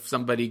outbreak, but if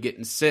somebody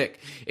getting sick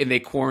and they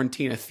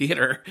quarantine a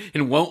theater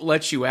and won't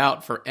let you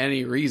out for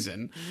any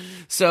reason.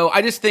 So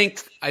I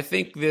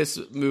think this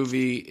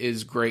movie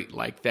is great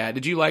like that.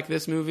 Did you like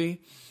this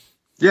movie?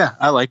 Yeah,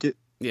 I like it.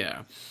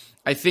 Yeah.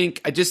 I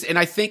think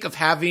of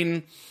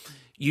having,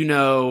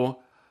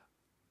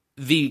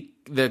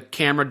 the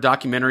camera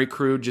documentary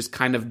crew just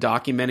kind of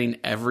documenting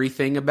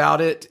everything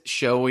about it,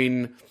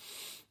 showing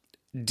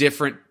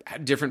different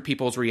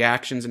people's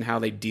reactions and how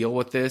they deal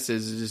with this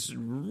is just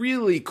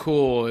really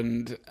cool,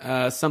 and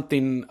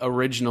something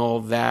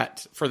original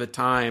that for the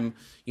time,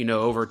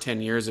 over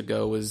 10 years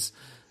ago was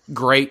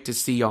great to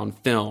see on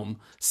film.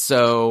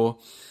 So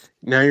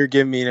now you're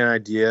giving me an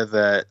idea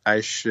that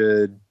I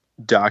should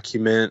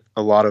document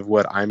a lot of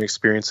what I'm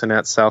experiencing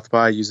at South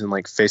by using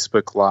like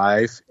Facebook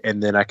Live,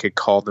 and then I could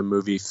call the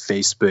movie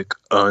Facebook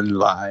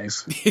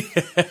Unlive.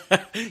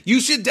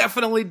 You should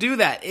definitely do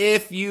that.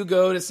 If you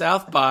go to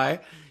South by,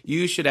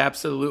 you should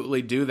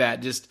absolutely do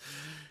that. Just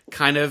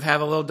kind of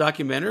have a little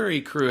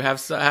documentary crew,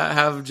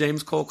 have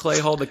James Cole Clay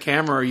hold the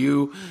camera, or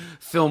you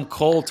film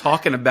Cole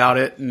talking about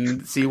it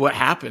and see what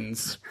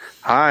happens.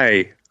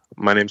 Hi,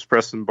 my name's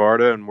Preston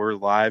Barta, and we're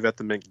live at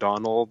the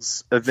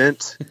McDonald's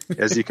event.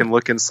 As you can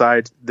look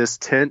inside this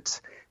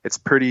tent, it's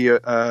pretty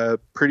empty.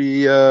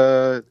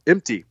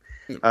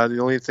 The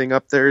only thing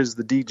up there is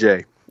the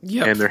DJ.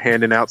 Yep. And they're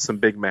handing out some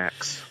Big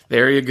Macs.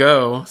 There you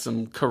go,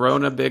 some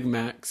Corona Big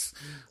Macs.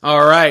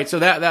 All right, so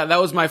that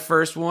was my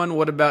first one.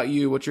 What about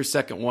you? What's your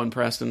second one,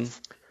 Preston?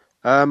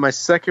 My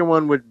second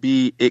one would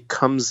be It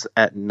Comes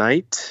at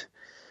Night.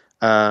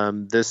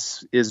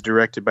 This is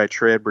directed by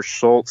Trey Edward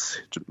Schultz.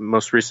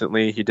 Most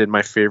recently, he did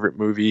my favorite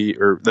movie,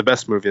 or the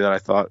best movie that I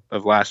thought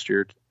of last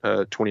year,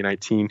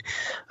 2019,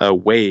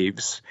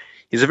 Waves.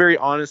 He's a very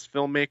honest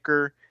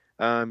filmmaker.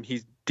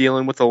 He's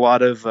dealing with a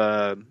lot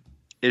of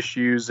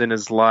issues in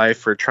his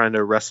life, or trying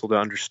to wrestle to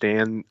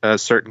understand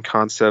certain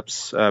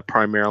concepts,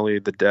 primarily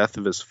the death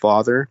of his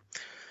father.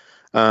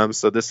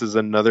 So this is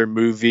another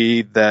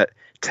movie that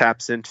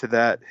taps into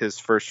that. His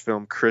first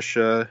film,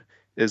 Krisha,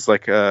 is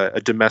like a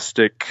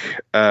domestic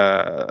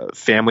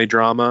family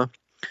drama.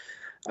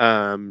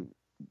 And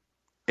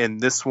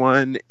this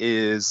one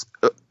is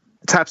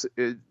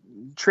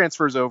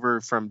transfers over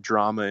from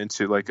drama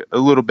into like a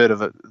little bit of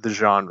the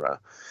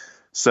genre.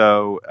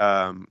 So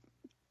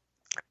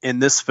in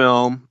this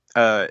film,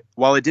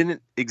 while it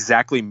didn't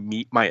exactly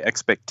meet my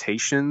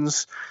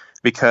expectations,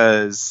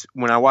 because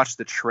when I watched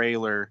the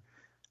trailer,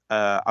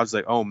 I was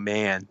like, oh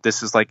man,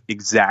 this is like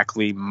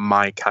exactly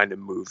my kind of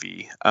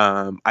movie.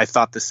 I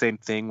thought the same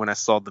thing when I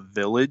saw The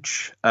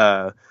Village.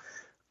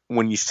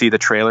 When you see the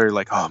trailer,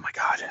 like, oh my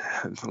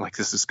God, like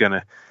this is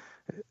gonna,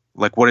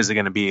 like, what is it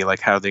gonna be?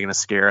 Like, how are they gonna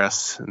scare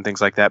us and things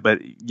like that?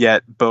 But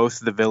yet both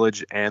The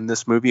Village and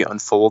this movie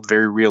unfold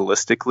very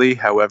realistically.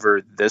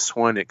 However, this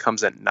one, It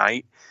Comes at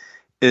Night,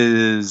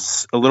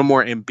 is a little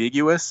more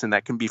ambiguous, and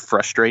that can be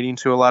frustrating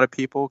to a lot of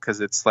people, because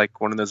it's like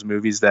one of those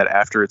movies that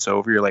after it's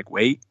over, you're like,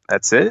 wait,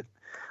 that's it?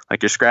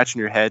 Like, you're scratching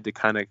your head to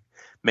kind of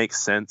make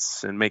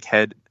sense and make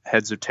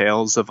heads or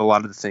tails of a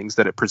lot of the things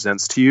that it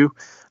presents to you.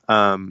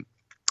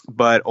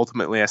 But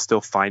ultimately, I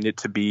still find it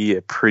to be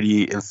a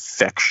pretty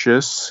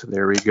infectious,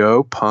 there we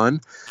go,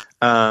 pun,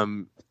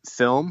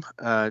 film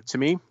to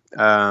me.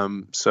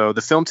 So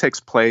the film takes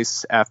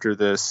place after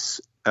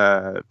this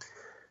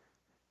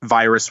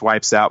virus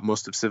wipes out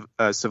most of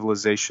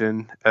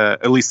civilization.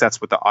 At least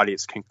that's what the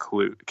audience can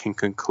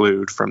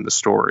conclude from the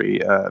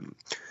story.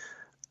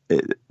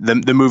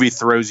 The movie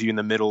throws you in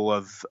the middle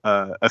of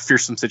a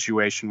fearsome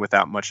situation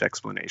without much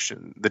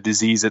explanation. The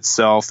disease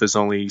itself is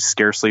only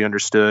scarcely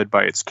understood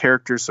by its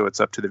characters, so it's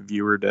up to the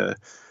viewer to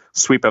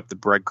sweep up the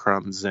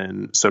breadcrumbs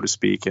and, so to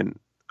speak, and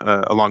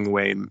along the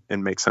way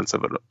and make sense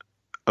of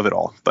it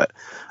all. But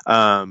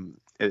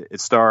it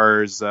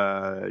stars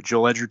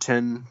Joel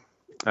Edgerton,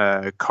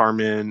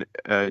 Carmen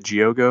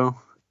Giogo,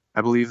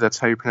 I believe that's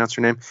how you pronounce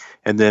her name,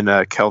 and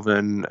then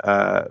Kelvin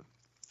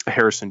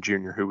Harrison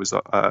Jr., who was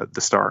one of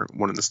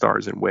the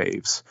stars in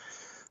Waves.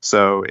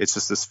 So it's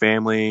just this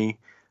family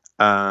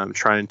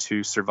trying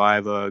to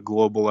survive a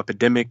global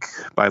epidemic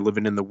by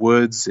living in the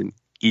woods, and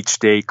each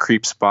day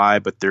creeps by,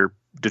 but they're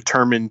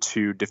determined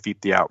to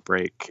defeat the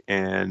outbreak.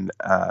 And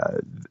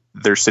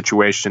their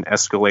situation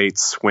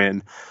escalates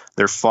when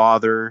their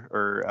father,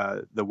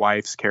 or the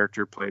wife's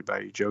character, played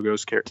by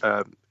Ijogo's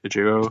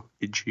Ijogo,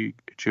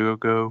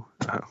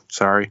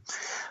 sorry.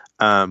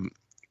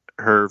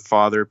 Her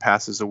father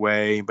passes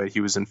away, but he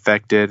was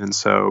infected, and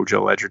so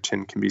Joel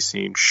Edgerton can be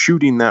seen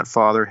shooting that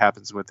father.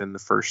 Happens within the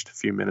first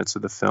few minutes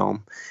of the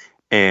film,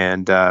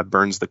 and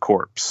burns the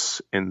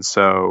corpse. And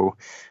so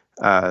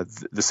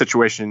the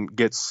situation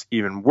gets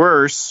even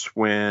worse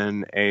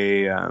when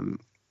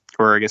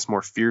or I guess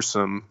more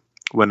fearsome,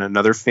 when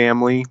another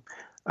family,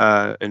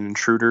 an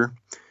intruder,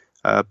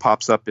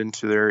 pops up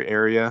into their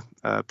area,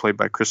 played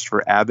by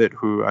Christopher Abbott,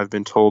 who I've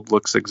been told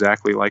looks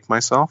exactly like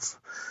myself.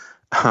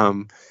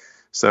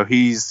 So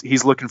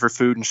he's looking for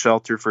food and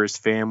shelter for his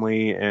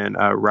family, and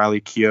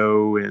Riley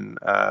Keough, and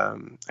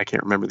I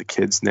can't remember the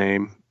kid's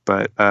name,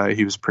 but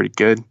he was pretty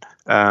good.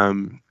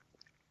 They're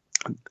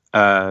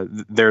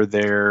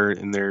there,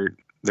 and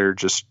they're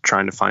just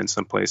trying to find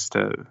some place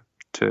to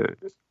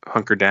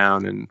hunker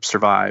down and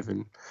survive.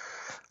 And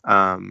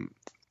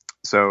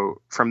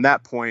so from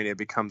that point, it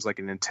becomes like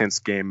an intense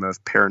game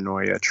of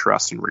paranoia,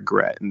 trust, and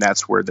regret, and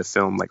that's where the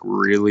film like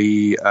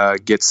really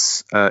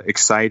gets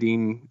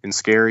exciting and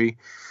scary.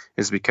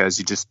 Is because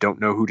you just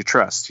don't know who to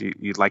trust.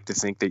 You'd like to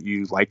think that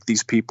you like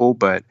these people,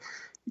 but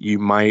you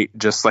might,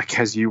 just like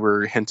as you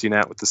were hinting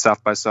at with the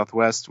South by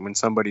Southwest, when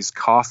somebody's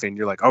coughing,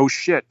 you're like, oh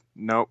shit,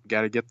 nope,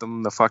 got to get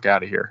them the fuck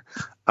out of here.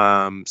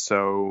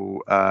 So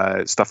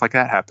stuff like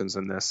that happens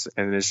in this,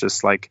 and it's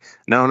just like,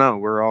 no,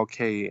 we're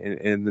okay.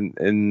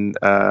 And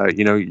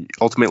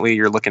ultimately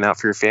you're looking out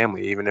for your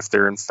family, even if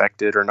they're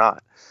infected or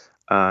not.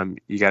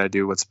 You got to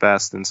do what's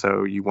best, and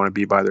so you want to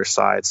be by their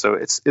side. So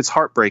it's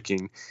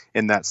heartbreaking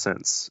in that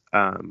sense.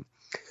 But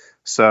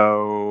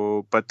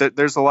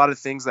there's a lot of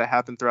things that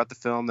happen throughout the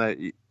film that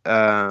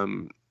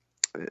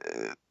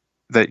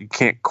that you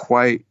can't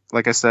quite,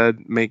 like I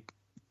said, make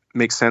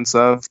sense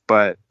of.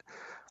 But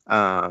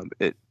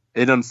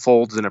it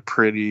unfolds in a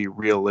pretty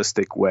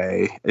realistic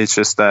way. It's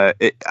just that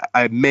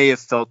I may have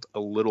felt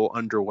a little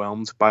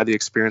underwhelmed by the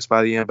experience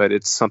by the end, but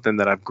it's something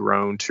that I've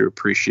grown to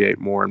appreciate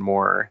more and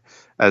more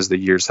as the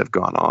years have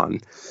gone on.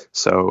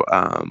 So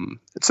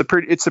it's a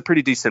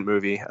pretty decent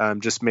movie.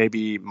 Just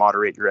maybe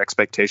moderate your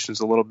expectations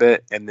a little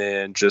bit, and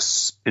then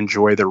just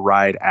enjoy the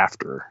ride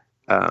after,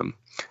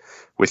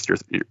 with your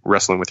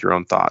wrestling with your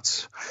own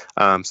thoughts.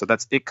 So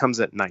that's It Comes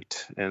at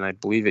Night, and I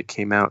believe it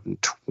came out in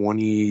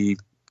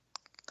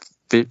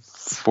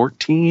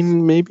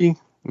 2014, maybe.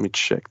 Let me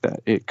check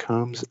that. It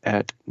Comes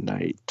at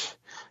Night.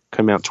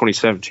 Come out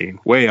 2017.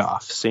 Way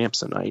off.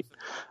 Samsonite.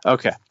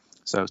 Okay.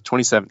 So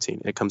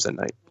 2017. It Comes at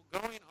Night.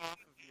 Going off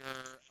of your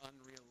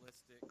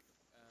unrealistic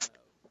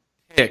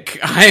pick,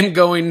 I'm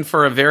going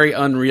for a very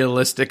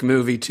unrealistic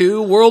movie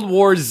too. World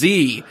War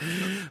Z,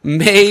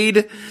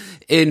 made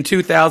in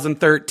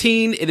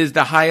 2013. It is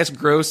the highest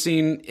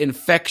grossing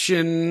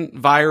infection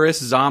virus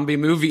zombie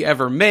movie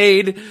ever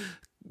made,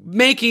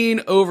 making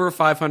over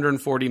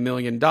 $540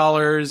 million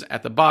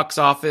at the box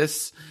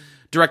office.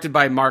 Directed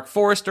by Mark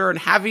Forrester, and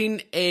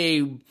having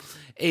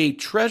a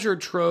treasure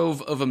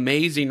trove of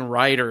amazing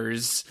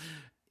writers,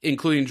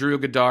 including Drew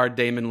Goddard,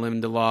 Damon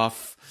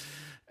Lindelof,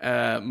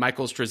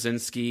 Michael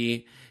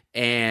Straczynski,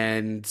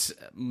 and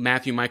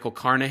Matthew Michael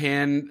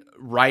Carnahan,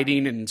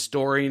 writing and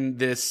storing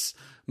this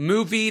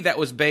movie that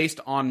was based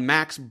on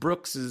Max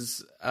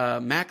Brooks's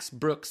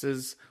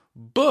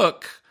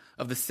book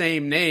of the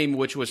same name,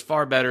 which was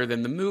far better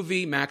than the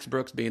movie, Max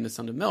Brooks being the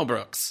son of Mel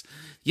Brooks.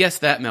 Yes,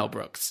 that Mel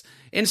Brooks.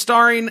 And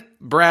starring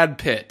Brad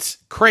Pitt.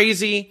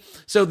 Crazy.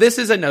 So this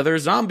is another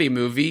zombie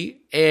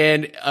movie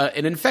and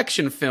an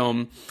infection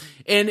film.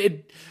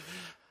 And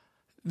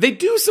they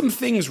do some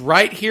things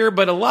right here,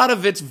 but a lot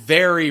of it's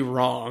very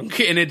wrong.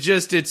 And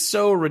it's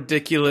so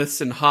ridiculous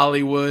in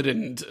Hollywood.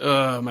 And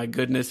oh my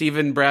goodness,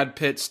 even Brad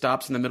Pitt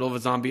stops in the middle of a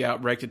zombie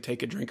outbreak to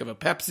take a drink of a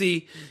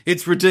Pepsi.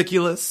 It's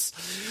ridiculous.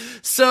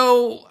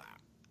 So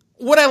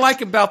what I like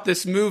about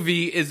this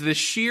movie is the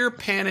sheer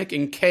panic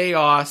and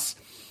chaos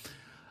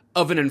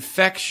of an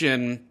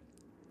infection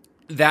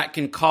that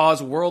can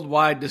cause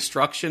worldwide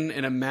destruction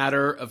in a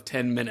matter of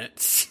 10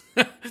 minutes.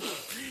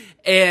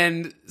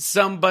 And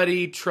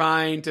somebody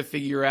trying to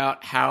figure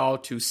out how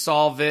to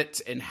solve it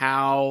and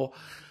how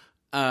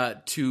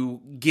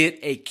to get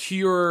a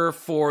cure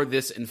for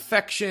this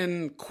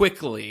infection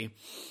quickly.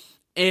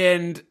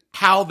 And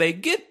how they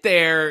get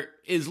there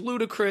is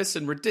ludicrous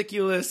and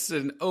ridiculous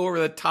and over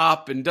the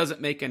top and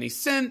doesn't make any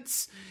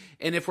sense.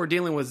 And if we're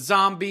dealing with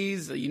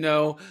zombies,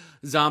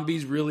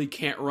 zombies really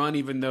can't run,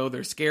 even though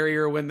they're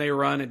scarier when they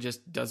run. It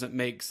just doesn't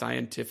make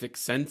scientific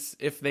sense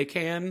if they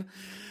can.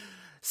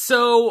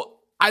 So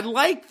I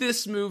like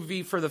this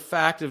movie for the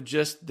fact of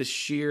just the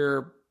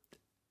sheer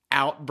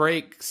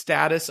outbreak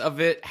status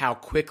of it, how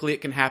quickly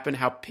it can happen,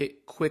 how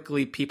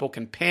quickly people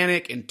can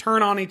panic and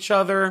turn on each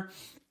other,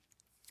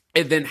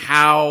 and then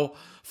how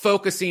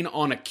focusing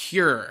on a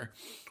cure,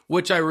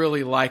 which I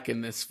really like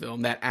in this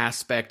film, that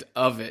aspect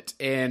of it.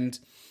 And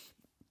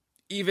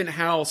even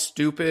how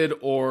stupid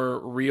or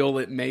real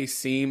it may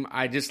seem,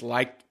 I just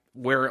liked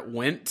where it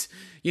went.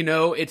 You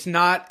know, it's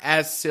not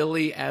as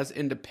silly as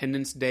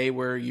Independence Day,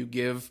 where you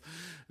give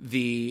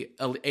the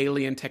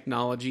alien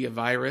technology a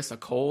virus, a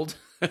cold.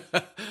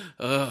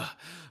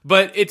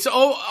 But it's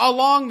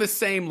along the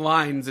same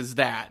lines as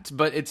that,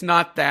 but it's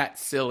not that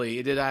silly.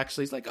 It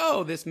actually is like,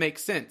 oh, this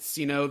makes sense.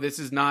 You know, this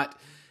is not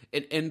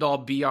an end-all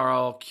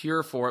be-all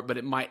cure for it, but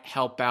it might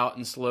help out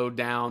and slow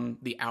down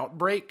the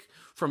outbreak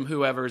from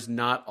whoever's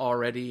not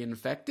already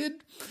infected.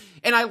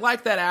 And I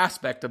like that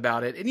aspect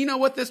about it. And you know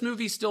what? This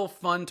movie's still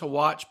fun to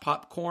watch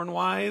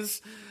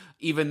popcorn-wise,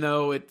 even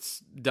though it's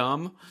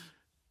dumb.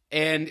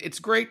 And it's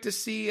great to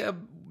see a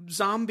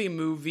zombie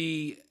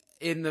movie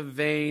in the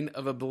vein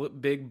of a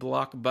big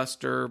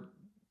blockbuster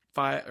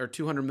or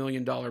 $200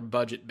 million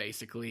budget,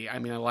 basically. I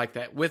mean, I like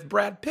that. With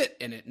Brad Pitt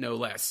in it, no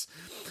less.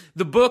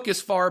 The book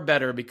is far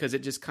better because it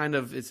just kind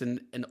of is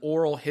an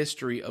oral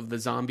history of the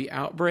zombie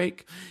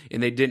outbreak,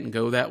 and they didn't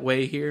go that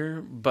way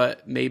here,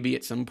 but maybe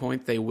at some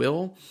point they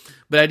will.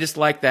 But I just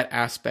like that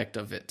aspect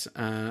of it.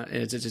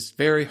 It's just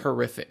very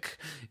horrific,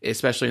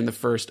 especially in the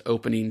first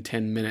opening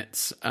 10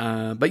 minutes.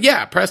 But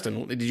yeah,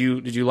 Preston, did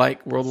you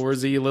like World War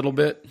Z a little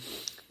bit?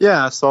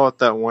 Yeah, I saw it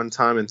that one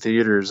time in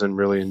theaters and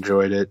really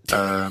enjoyed it.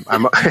 I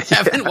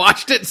haven't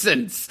watched it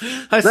since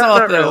I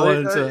saw it that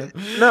really.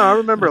 one. No, I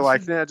remember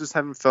liking it. I just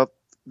haven't felt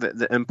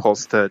the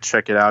impulse to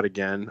check it out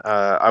again.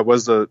 I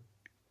was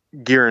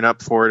gearing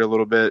up for it a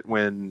little bit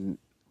when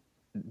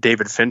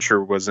David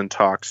Fincher was in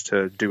talks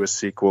to do a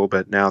sequel,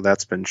 but now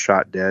that's been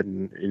shot dead.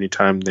 And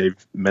anytime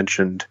they've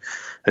mentioned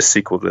a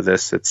sequel to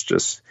this, it's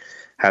just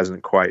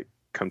hasn't quite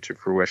come to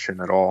fruition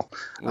at all.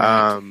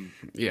 Right.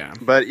 Yeah,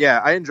 but yeah,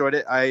 I enjoyed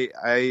it.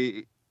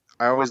 I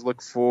always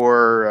look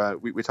for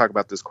we talk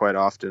about this quite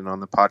often on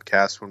the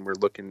podcast when we're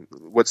looking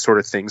what sort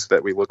of things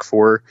that we look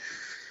for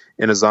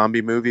in a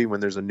zombie movie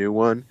when there's a new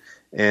one.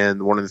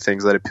 And one of the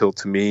things that appealed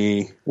to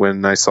me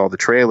when I saw the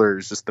trailer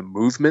is just the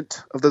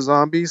movement of the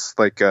zombies.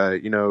 Like,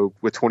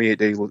 with 28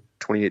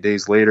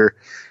 days later,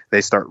 they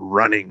start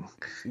running.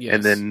 Yes.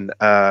 And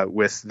then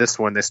with this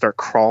one, they start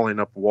crawling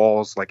up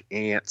walls like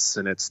ants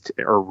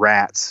or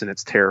rats, and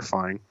it's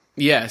terrifying.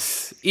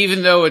 Yes.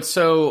 Even though it's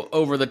so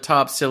over the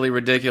top, silly,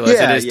 ridiculous,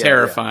 it is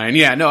terrifying.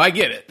 Yeah, no, I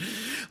get it.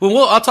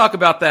 Well, I'll talk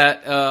about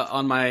that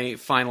on my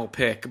final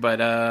pick. But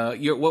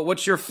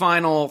what's your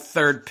final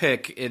third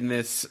pick in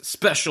this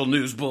special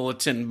news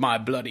bulletin, My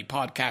Bloody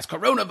Podcast,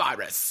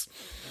 Coronavirus?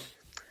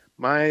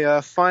 My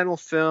final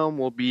film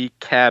will be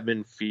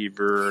Cabin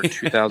Fever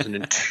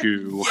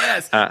 2002.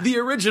 Yes, the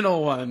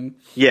original one.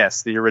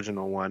 Yes, the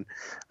original one.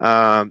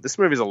 This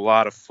movie's a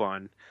lot of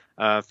fun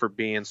for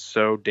being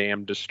so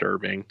damn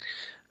disturbing.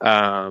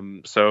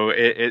 So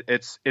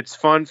it's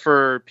fun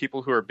for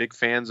people who are big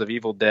fans of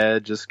Evil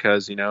Dead, just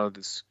because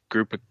this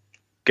group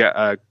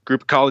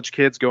of college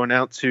kids going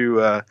out to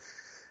a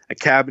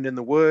cabin in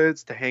the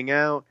woods to hang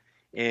out,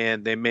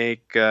 and they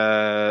make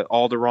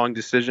all the wrong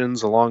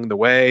decisions along the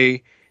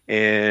way,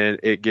 and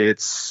it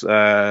gets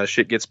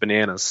shit gets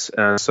bananas.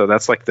 So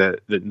that's like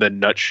the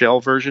nutshell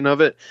version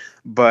of it.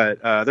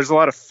 But there's a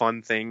lot of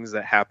fun things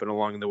that happen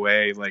along the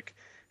way. Like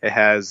it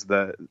has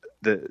the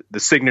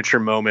signature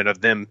moment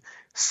of them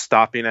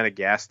stopping at a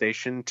gas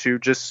station to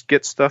just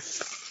get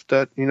stuff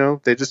that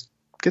they just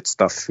get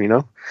stuff,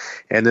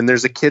 and then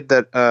there's a kid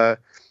that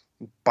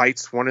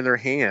bites one of their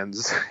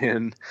hands,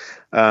 and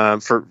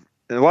for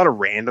a lot of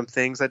random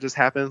things that just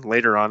happen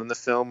later on in the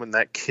film when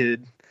that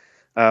kid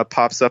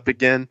pops up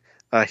again.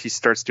 He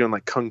starts doing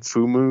like kung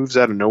fu moves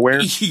out of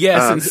nowhere.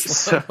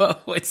 Yes,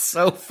 it's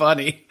so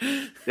funny.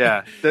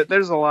 Yeah,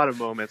 there's a lot of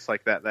moments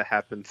like that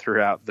happen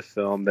throughout the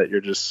film that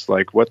you're just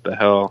like, what the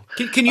hell?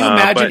 Can you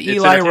imagine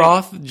Eli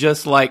Roth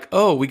just like,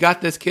 oh, we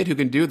got this kid who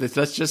can do this.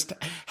 Let's just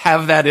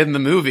have that in the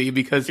movie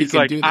because he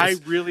can do this. I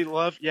really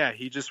love. Yeah,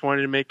 he just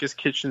wanted to make his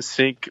kitchen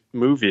sink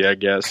movie. I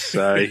guess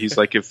he's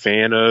like a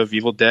fan of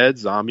Evil Dead,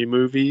 zombie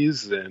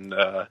movies, and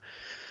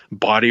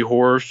body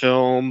horror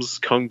films,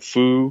 kung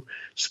fu.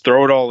 Just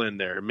throw it all in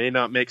there. It may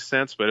not make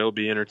sense, but it'll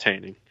be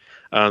entertaining.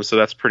 So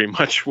that's pretty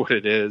much what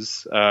it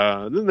is.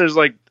 Then there's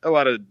like a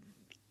lot of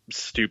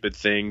stupid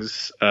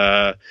things.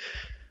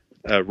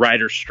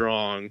 Ryder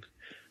Strong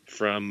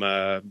from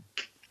Boy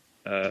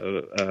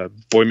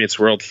Meets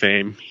World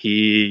fame.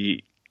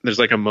 There's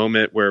like a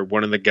moment where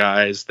one of the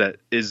guys that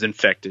is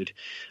infected,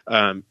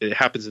 it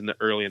happens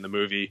early in the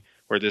movie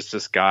where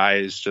this guy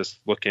is just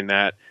looking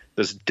at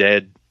this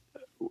dead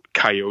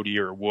coyote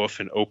or wolf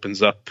and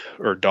opens up,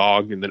 or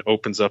dog, and then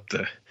opens up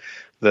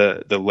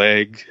the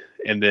leg,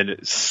 and then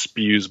it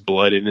spews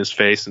blood in his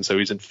face, and so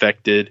he's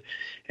infected.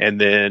 And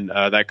then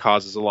that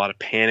causes a lot of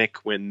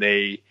panic when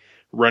they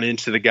run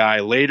into the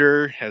guy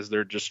later as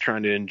they're just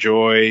trying to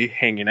enjoy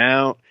hanging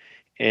out,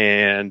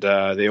 and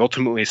they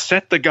ultimately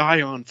set the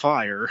guy on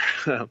fire.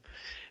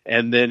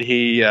 and then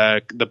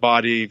the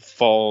body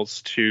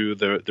falls to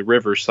the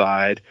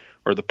riverside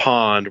or the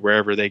pond,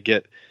 wherever they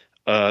get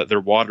their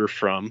water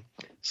from.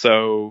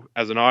 So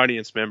as an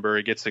audience member,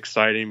 it gets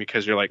exciting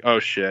because you're like, oh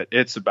shit,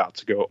 it's about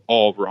to go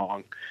all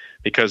wrong,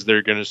 because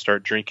they're going to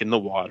start drinking the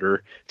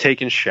water,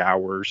 taking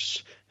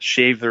showers,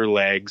 shave their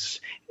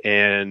legs,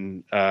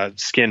 and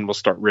skin will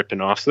start ripping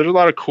off. So there's a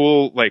lot of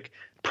cool, like,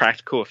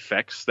 practical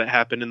effects that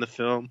happen in the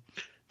film.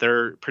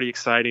 They're pretty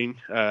exciting,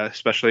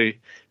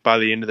 especially by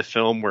the end of the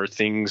film, where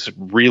things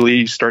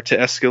really start to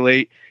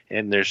escalate,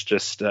 and there's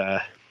just, you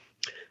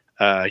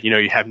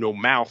have no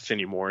mouth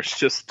anymore. It's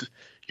just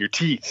your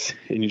teeth,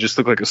 and you just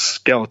look like a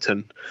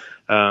skeleton,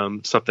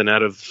 something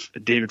out of a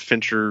David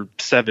Fincher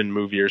 7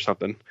 movie or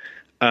something.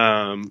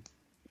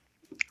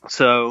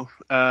 So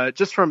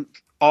just from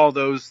all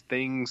those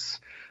things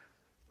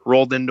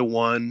rolled into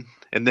one,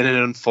 and then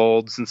it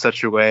unfolds in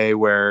such a way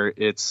where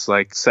it's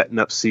like setting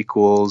up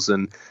sequels.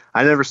 And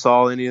I never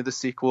saw any of the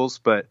sequels,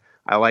 but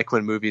I like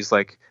when movies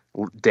like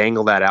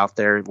dangle that out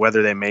there,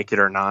 whether they make it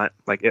or not.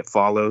 Like It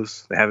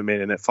Follows, they haven't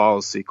made an It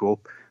Follows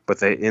sequel, but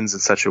they ends in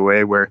such a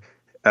way where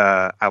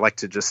I like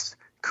to just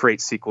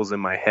create sequels in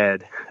my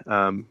head,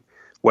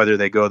 whether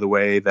they go the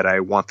way that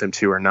I want them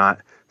to or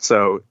not.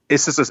 So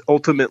it's just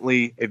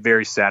ultimately a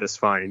very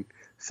satisfying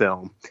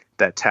film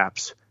that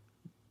taps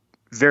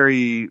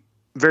very,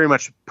 very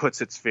much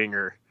puts its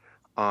finger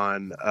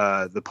on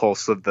the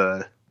pulse of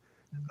the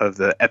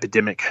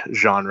epidemic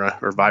genre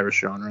or virus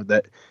genre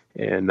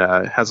and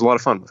has a lot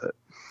of fun with it.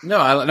 No,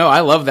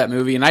 I love that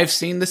movie, and I've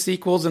seen the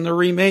sequels and the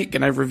remake,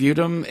 and I've reviewed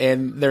them,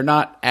 and they're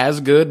not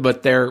as good,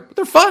 but they're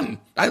fun.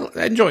 I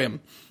enjoy them.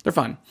 They're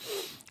fun.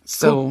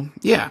 So, cool.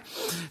 Yeah.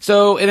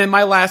 So, and then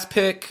my last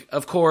pick,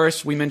 of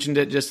course, we mentioned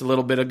it just a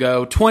little bit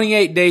ago,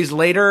 28 Days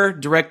Later,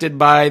 directed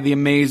by the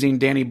amazing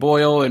Danny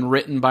Boyle and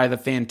written by the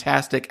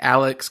fantastic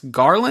Alex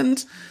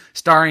Garland,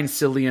 starring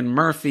Cillian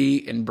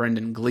Murphy and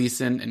Brendan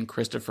Gleeson and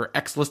Christopher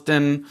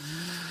Eccleston.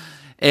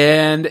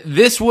 And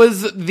this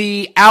was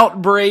the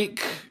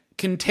outbreak,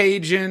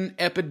 contagion,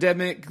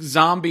 epidemic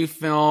zombie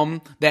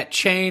film that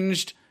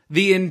changed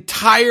the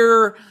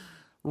entire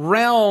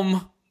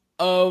realm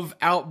of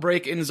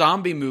outbreak in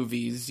zombie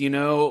movies. You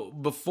know,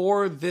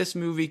 before this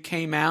movie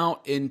came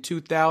out in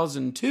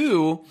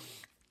 2002,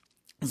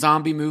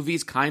 zombie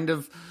movies kind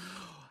of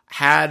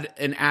had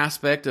an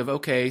aspect of,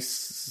 okay,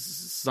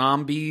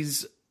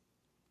 zombies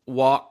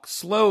walk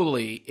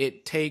slowly.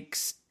 It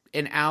takes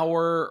an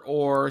hour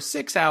or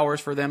 6 hours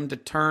for them to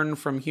turn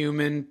from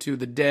human to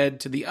the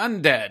dead to the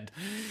undead.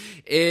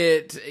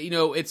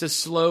 It's a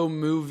slow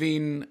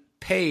moving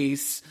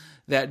pace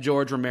that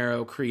George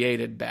Romero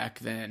created back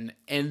then.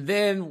 And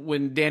then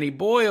when Danny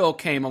Boyle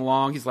came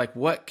along, he's like,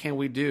 what can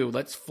we do?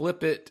 Let's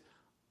flip it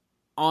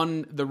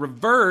on the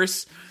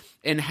reverse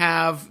and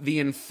have the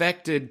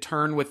infected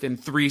turn within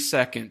 3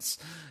 seconds.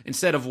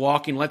 Instead of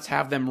walking, let's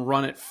have them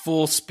run at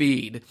full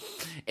speed.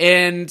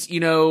 And,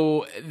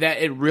 that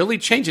it really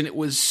changed, and it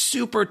was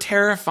super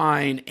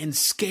terrifying and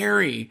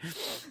scary.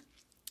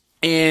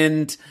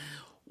 And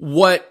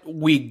what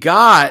we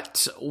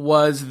got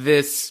was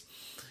this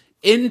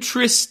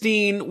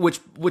interesting,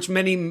 which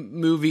many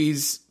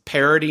movies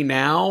parody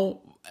now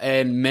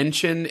and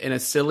mention in a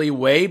silly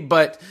way,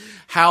 but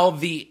how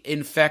the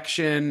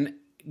infection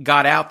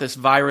got out, this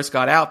virus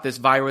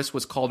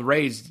was called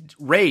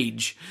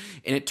Rage,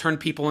 and it turned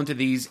people into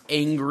these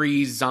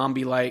angry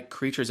zombie-like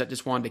creatures that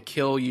just wanted to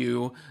kill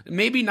you.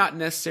 Maybe not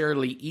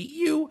necessarily eat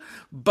you,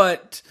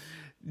 but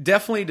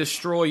definitely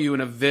destroy you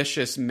in a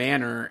vicious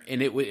manner,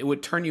 and it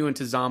would turn you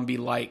into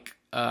zombie-like,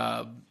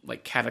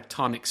 like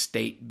catatonic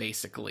state,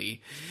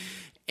 basically.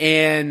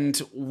 And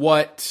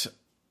what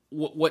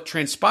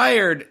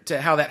transpired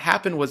to how that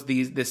happened was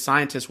this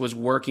scientist was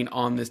working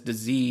on this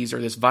disease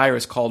or this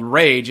virus called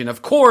Rage. And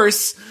of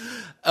course,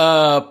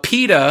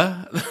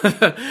 PETA,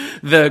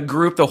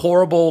 the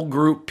horrible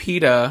group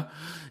PETA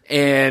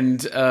and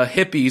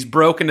hippies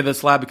broke into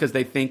this lab because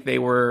they think they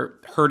were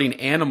hurting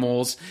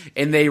animals,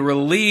 and they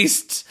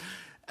released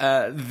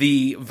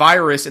the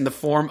virus in the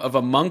form of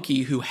a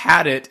monkey who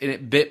had it, and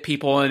it bit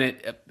people, and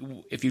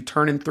if you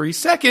turn in 3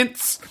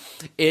 seconds,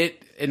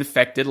 it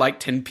infected like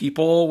 10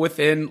 people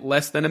within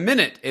less than a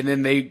minute. And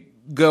then they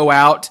go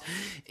out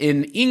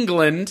in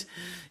England,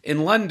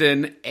 in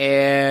London,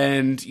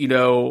 and,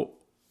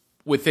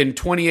 within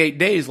 28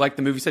 days, like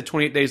the movie said,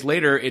 28 days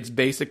later, it's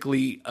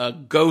basically a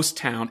ghost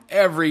town.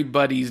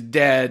 Everybody's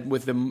dead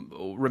with the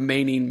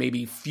remaining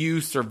maybe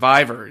few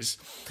survivors.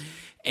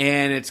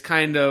 And it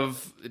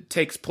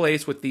takes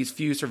place with these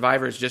few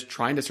survivors just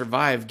trying to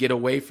survive, get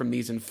away from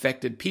these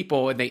infected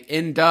people, and they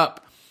end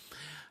up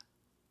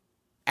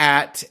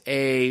at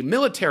a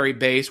military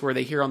base where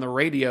they hear on the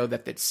radio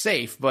that it's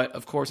safe. But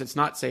of course, it's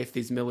not safe.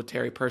 These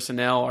military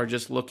personnel are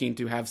just looking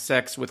to have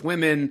sex with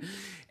women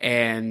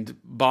and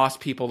boss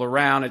people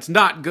around. It's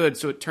not good.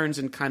 So it turns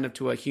in kind of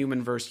to a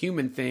human versus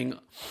human thing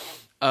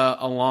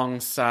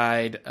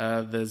alongside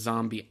the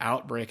zombie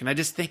outbreak. And I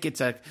just think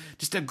it's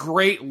just a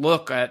great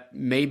look at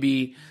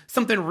maybe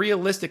something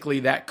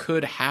realistically that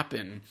could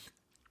happen.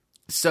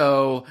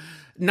 So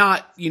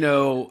not,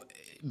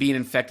 being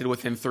infected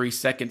within 3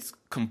 seconds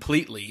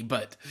completely.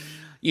 But,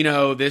 you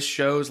know, this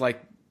shows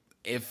like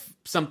if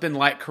something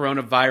like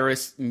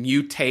coronavirus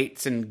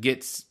mutates and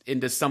gets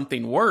into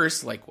something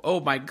worse, like, oh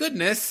my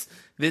goodness,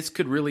 this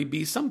could really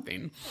be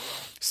something.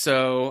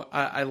 So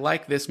I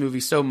like this movie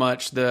so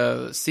much.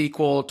 The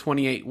sequel,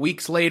 28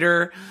 Weeks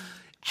Later,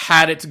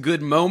 had its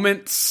good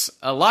moments,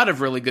 a lot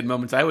of really good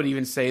moments. I would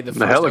even say the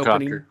first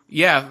opening.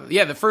 Yeah,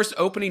 the first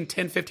opening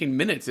 10, 15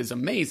 minutes is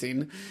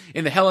amazing.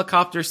 In the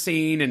helicopter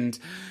scene, and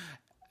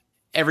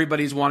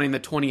everybody's wanting the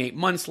 28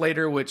 months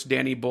later, which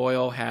Danny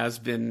Boyle has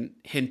been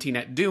hinting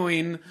at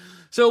doing.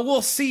 So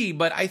we'll see,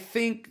 but I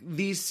think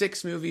these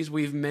 6 movies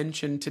we've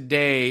mentioned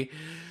today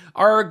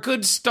are a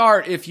good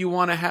start if you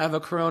want to have a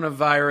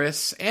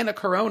coronavirus and a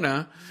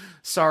corona.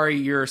 Sorry,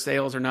 your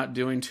sales are not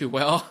doing too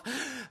well.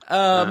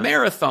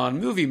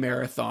 Movie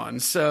marathon.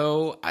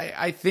 So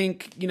I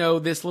think, you know,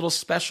 this little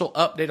special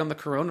update on the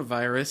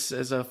coronavirus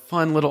is a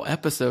fun little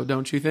episode,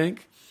 don't you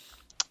think?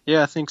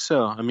 Yeah, I think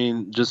so. I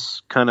mean,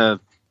 just kind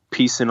of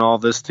piecing all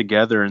this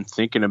together and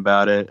thinking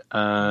about it,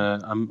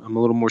 I'm a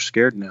little more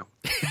scared now.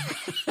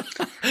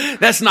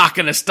 That's not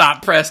going to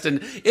stop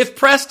Preston. If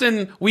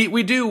Preston,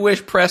 we do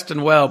wish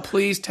Preston well.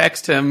 Please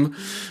text him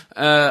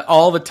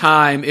all the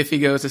time if he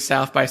goes to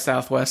South by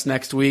Southwest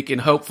next week,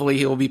 and hopefully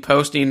he will be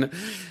posting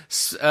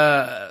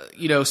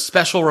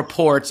special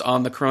reports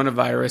on the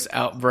coronavirus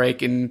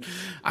outbreak. And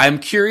I'm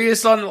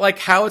curious on like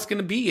how it's going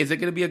to be. Is it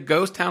going to be a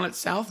ghost town at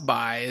South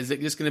by? Is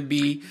it just going to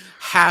be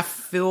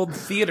half-filled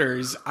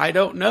theaters? I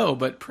don't know,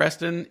 but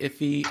Preston, if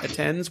he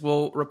attends,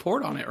 will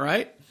report on it,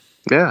 right?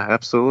 Yeah,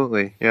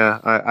 absolutely. Yeah,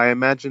 I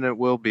imagine it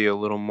will be a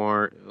little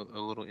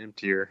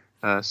emptier,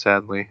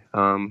 sadly.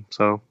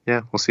 So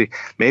yeah, we'll see.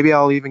 Maybe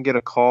I'll even get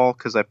a call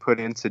because I put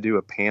in to do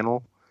a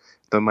panel.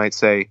 They might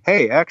say,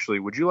 "Hey, actually,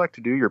 would you like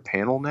to do your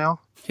panel now?"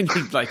 And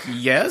he's like,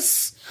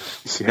 "Yes."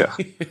 Yeah.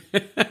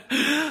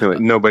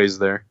 Nobody's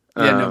there.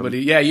 Yeah, nobody.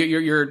 Yeah,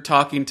 you're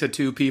talking to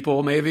 2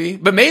 people, maybe.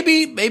 But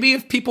maybe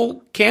if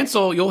people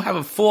cancel, you'll have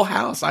a full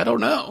house. I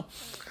don't know.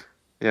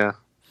 Yeah.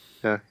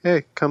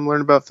 Hey, come learn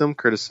about film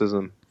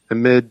criticism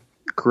amid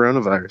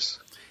coronavirus.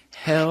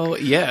 Hell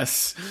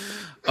yes.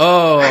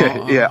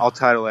 Oh. Yeah, I'll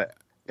title it,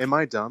 "Am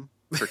I dumb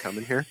for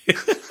coming here?"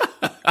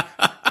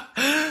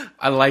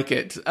 I like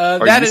it.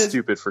 Are you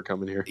stupid for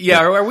coming here?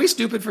 Yeah, are we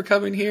stupid for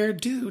coming here?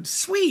 Dude,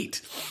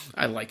 sweet.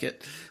 I like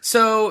it.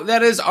 So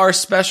that is our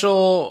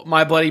special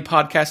My Bloody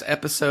Podcast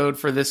episode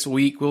for this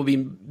week. We'll be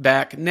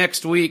back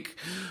next week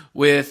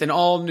with an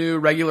all-new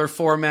regular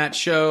format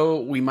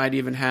show. We might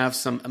even have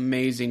some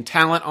amazing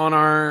talent on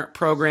our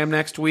program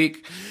next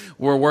week.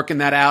 We're working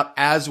that out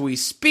as we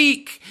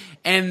speak.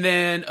 And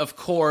then, of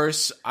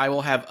course, I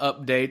will have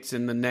updates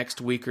in the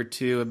next week or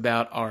 2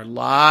 about our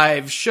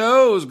live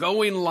shows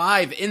going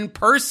live in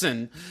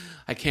person.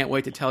 I can't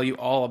wait to tell you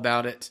all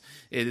about it.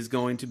 It is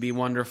going to be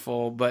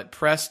wonderful. But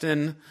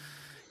Preston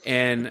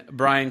and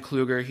Brian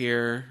Kluger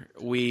here,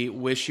 we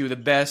wish you the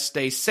best.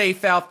 Stay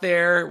safe out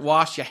there.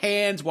 Wash your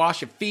hands,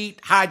 wash your feet,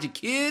 hide your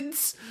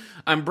kids.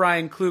 I'm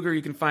Brian Kluger.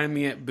 You can find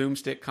me at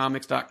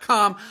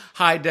boomstickcomics.com,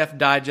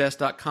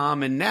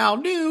 highdefdigest.com, and now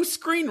new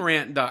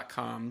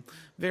screenrant.com.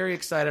 Very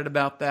excited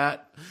about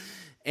that.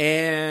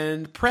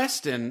 And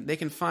Preston, they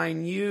can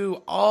find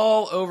you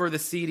all over the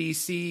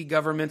CDC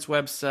government's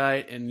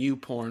website and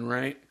YouPorn,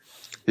 right?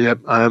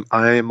 Yep,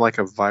 I am like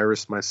a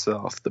virus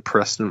myself, the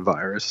Preston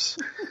virus.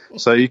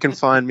 So you can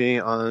find me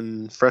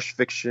on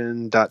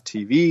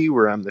freshfiction.tv,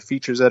 where I'm the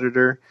features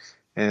editor,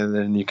 and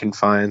then you can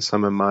find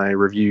some of my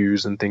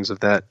reviews and things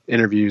of that,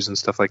 interviews and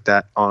stuff like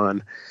that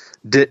on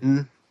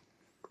Ditton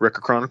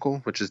Record Chronicle,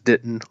 which is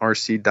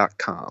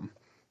dittonrc.com.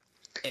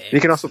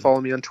 You can also follow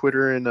me on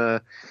Twitter and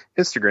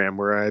Instagram,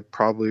 where I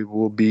probably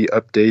will be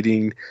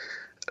updating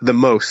the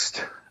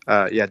most.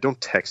 Don't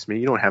text me.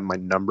 You don't have my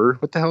number.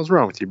 What the hell's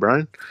wrong with you,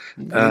 Brian?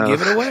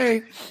 Give it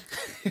away.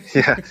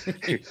 Yeah.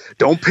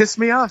 Don't piss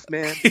me off,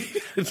 man.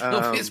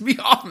 Don't piss me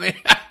off, man.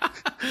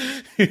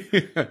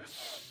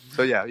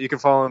 So, yeah, you can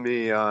follow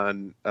me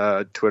on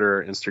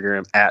Twitter,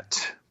 Instagram,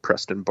 at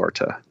Preston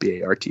Barta,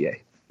 Barta.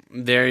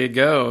 There you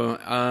go.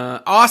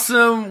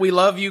 Awesome. We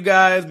love you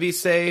guys. Be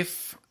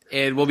safe.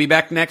 And we'll be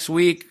back next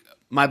week.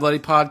 My Bloody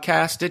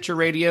Podcast, Stitcher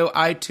Radio,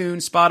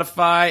 iTunes,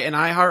 Spotify, and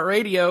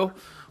iHeartRadio.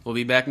 We'll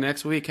be back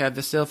next week. Have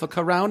yourself a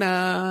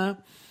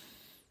corona.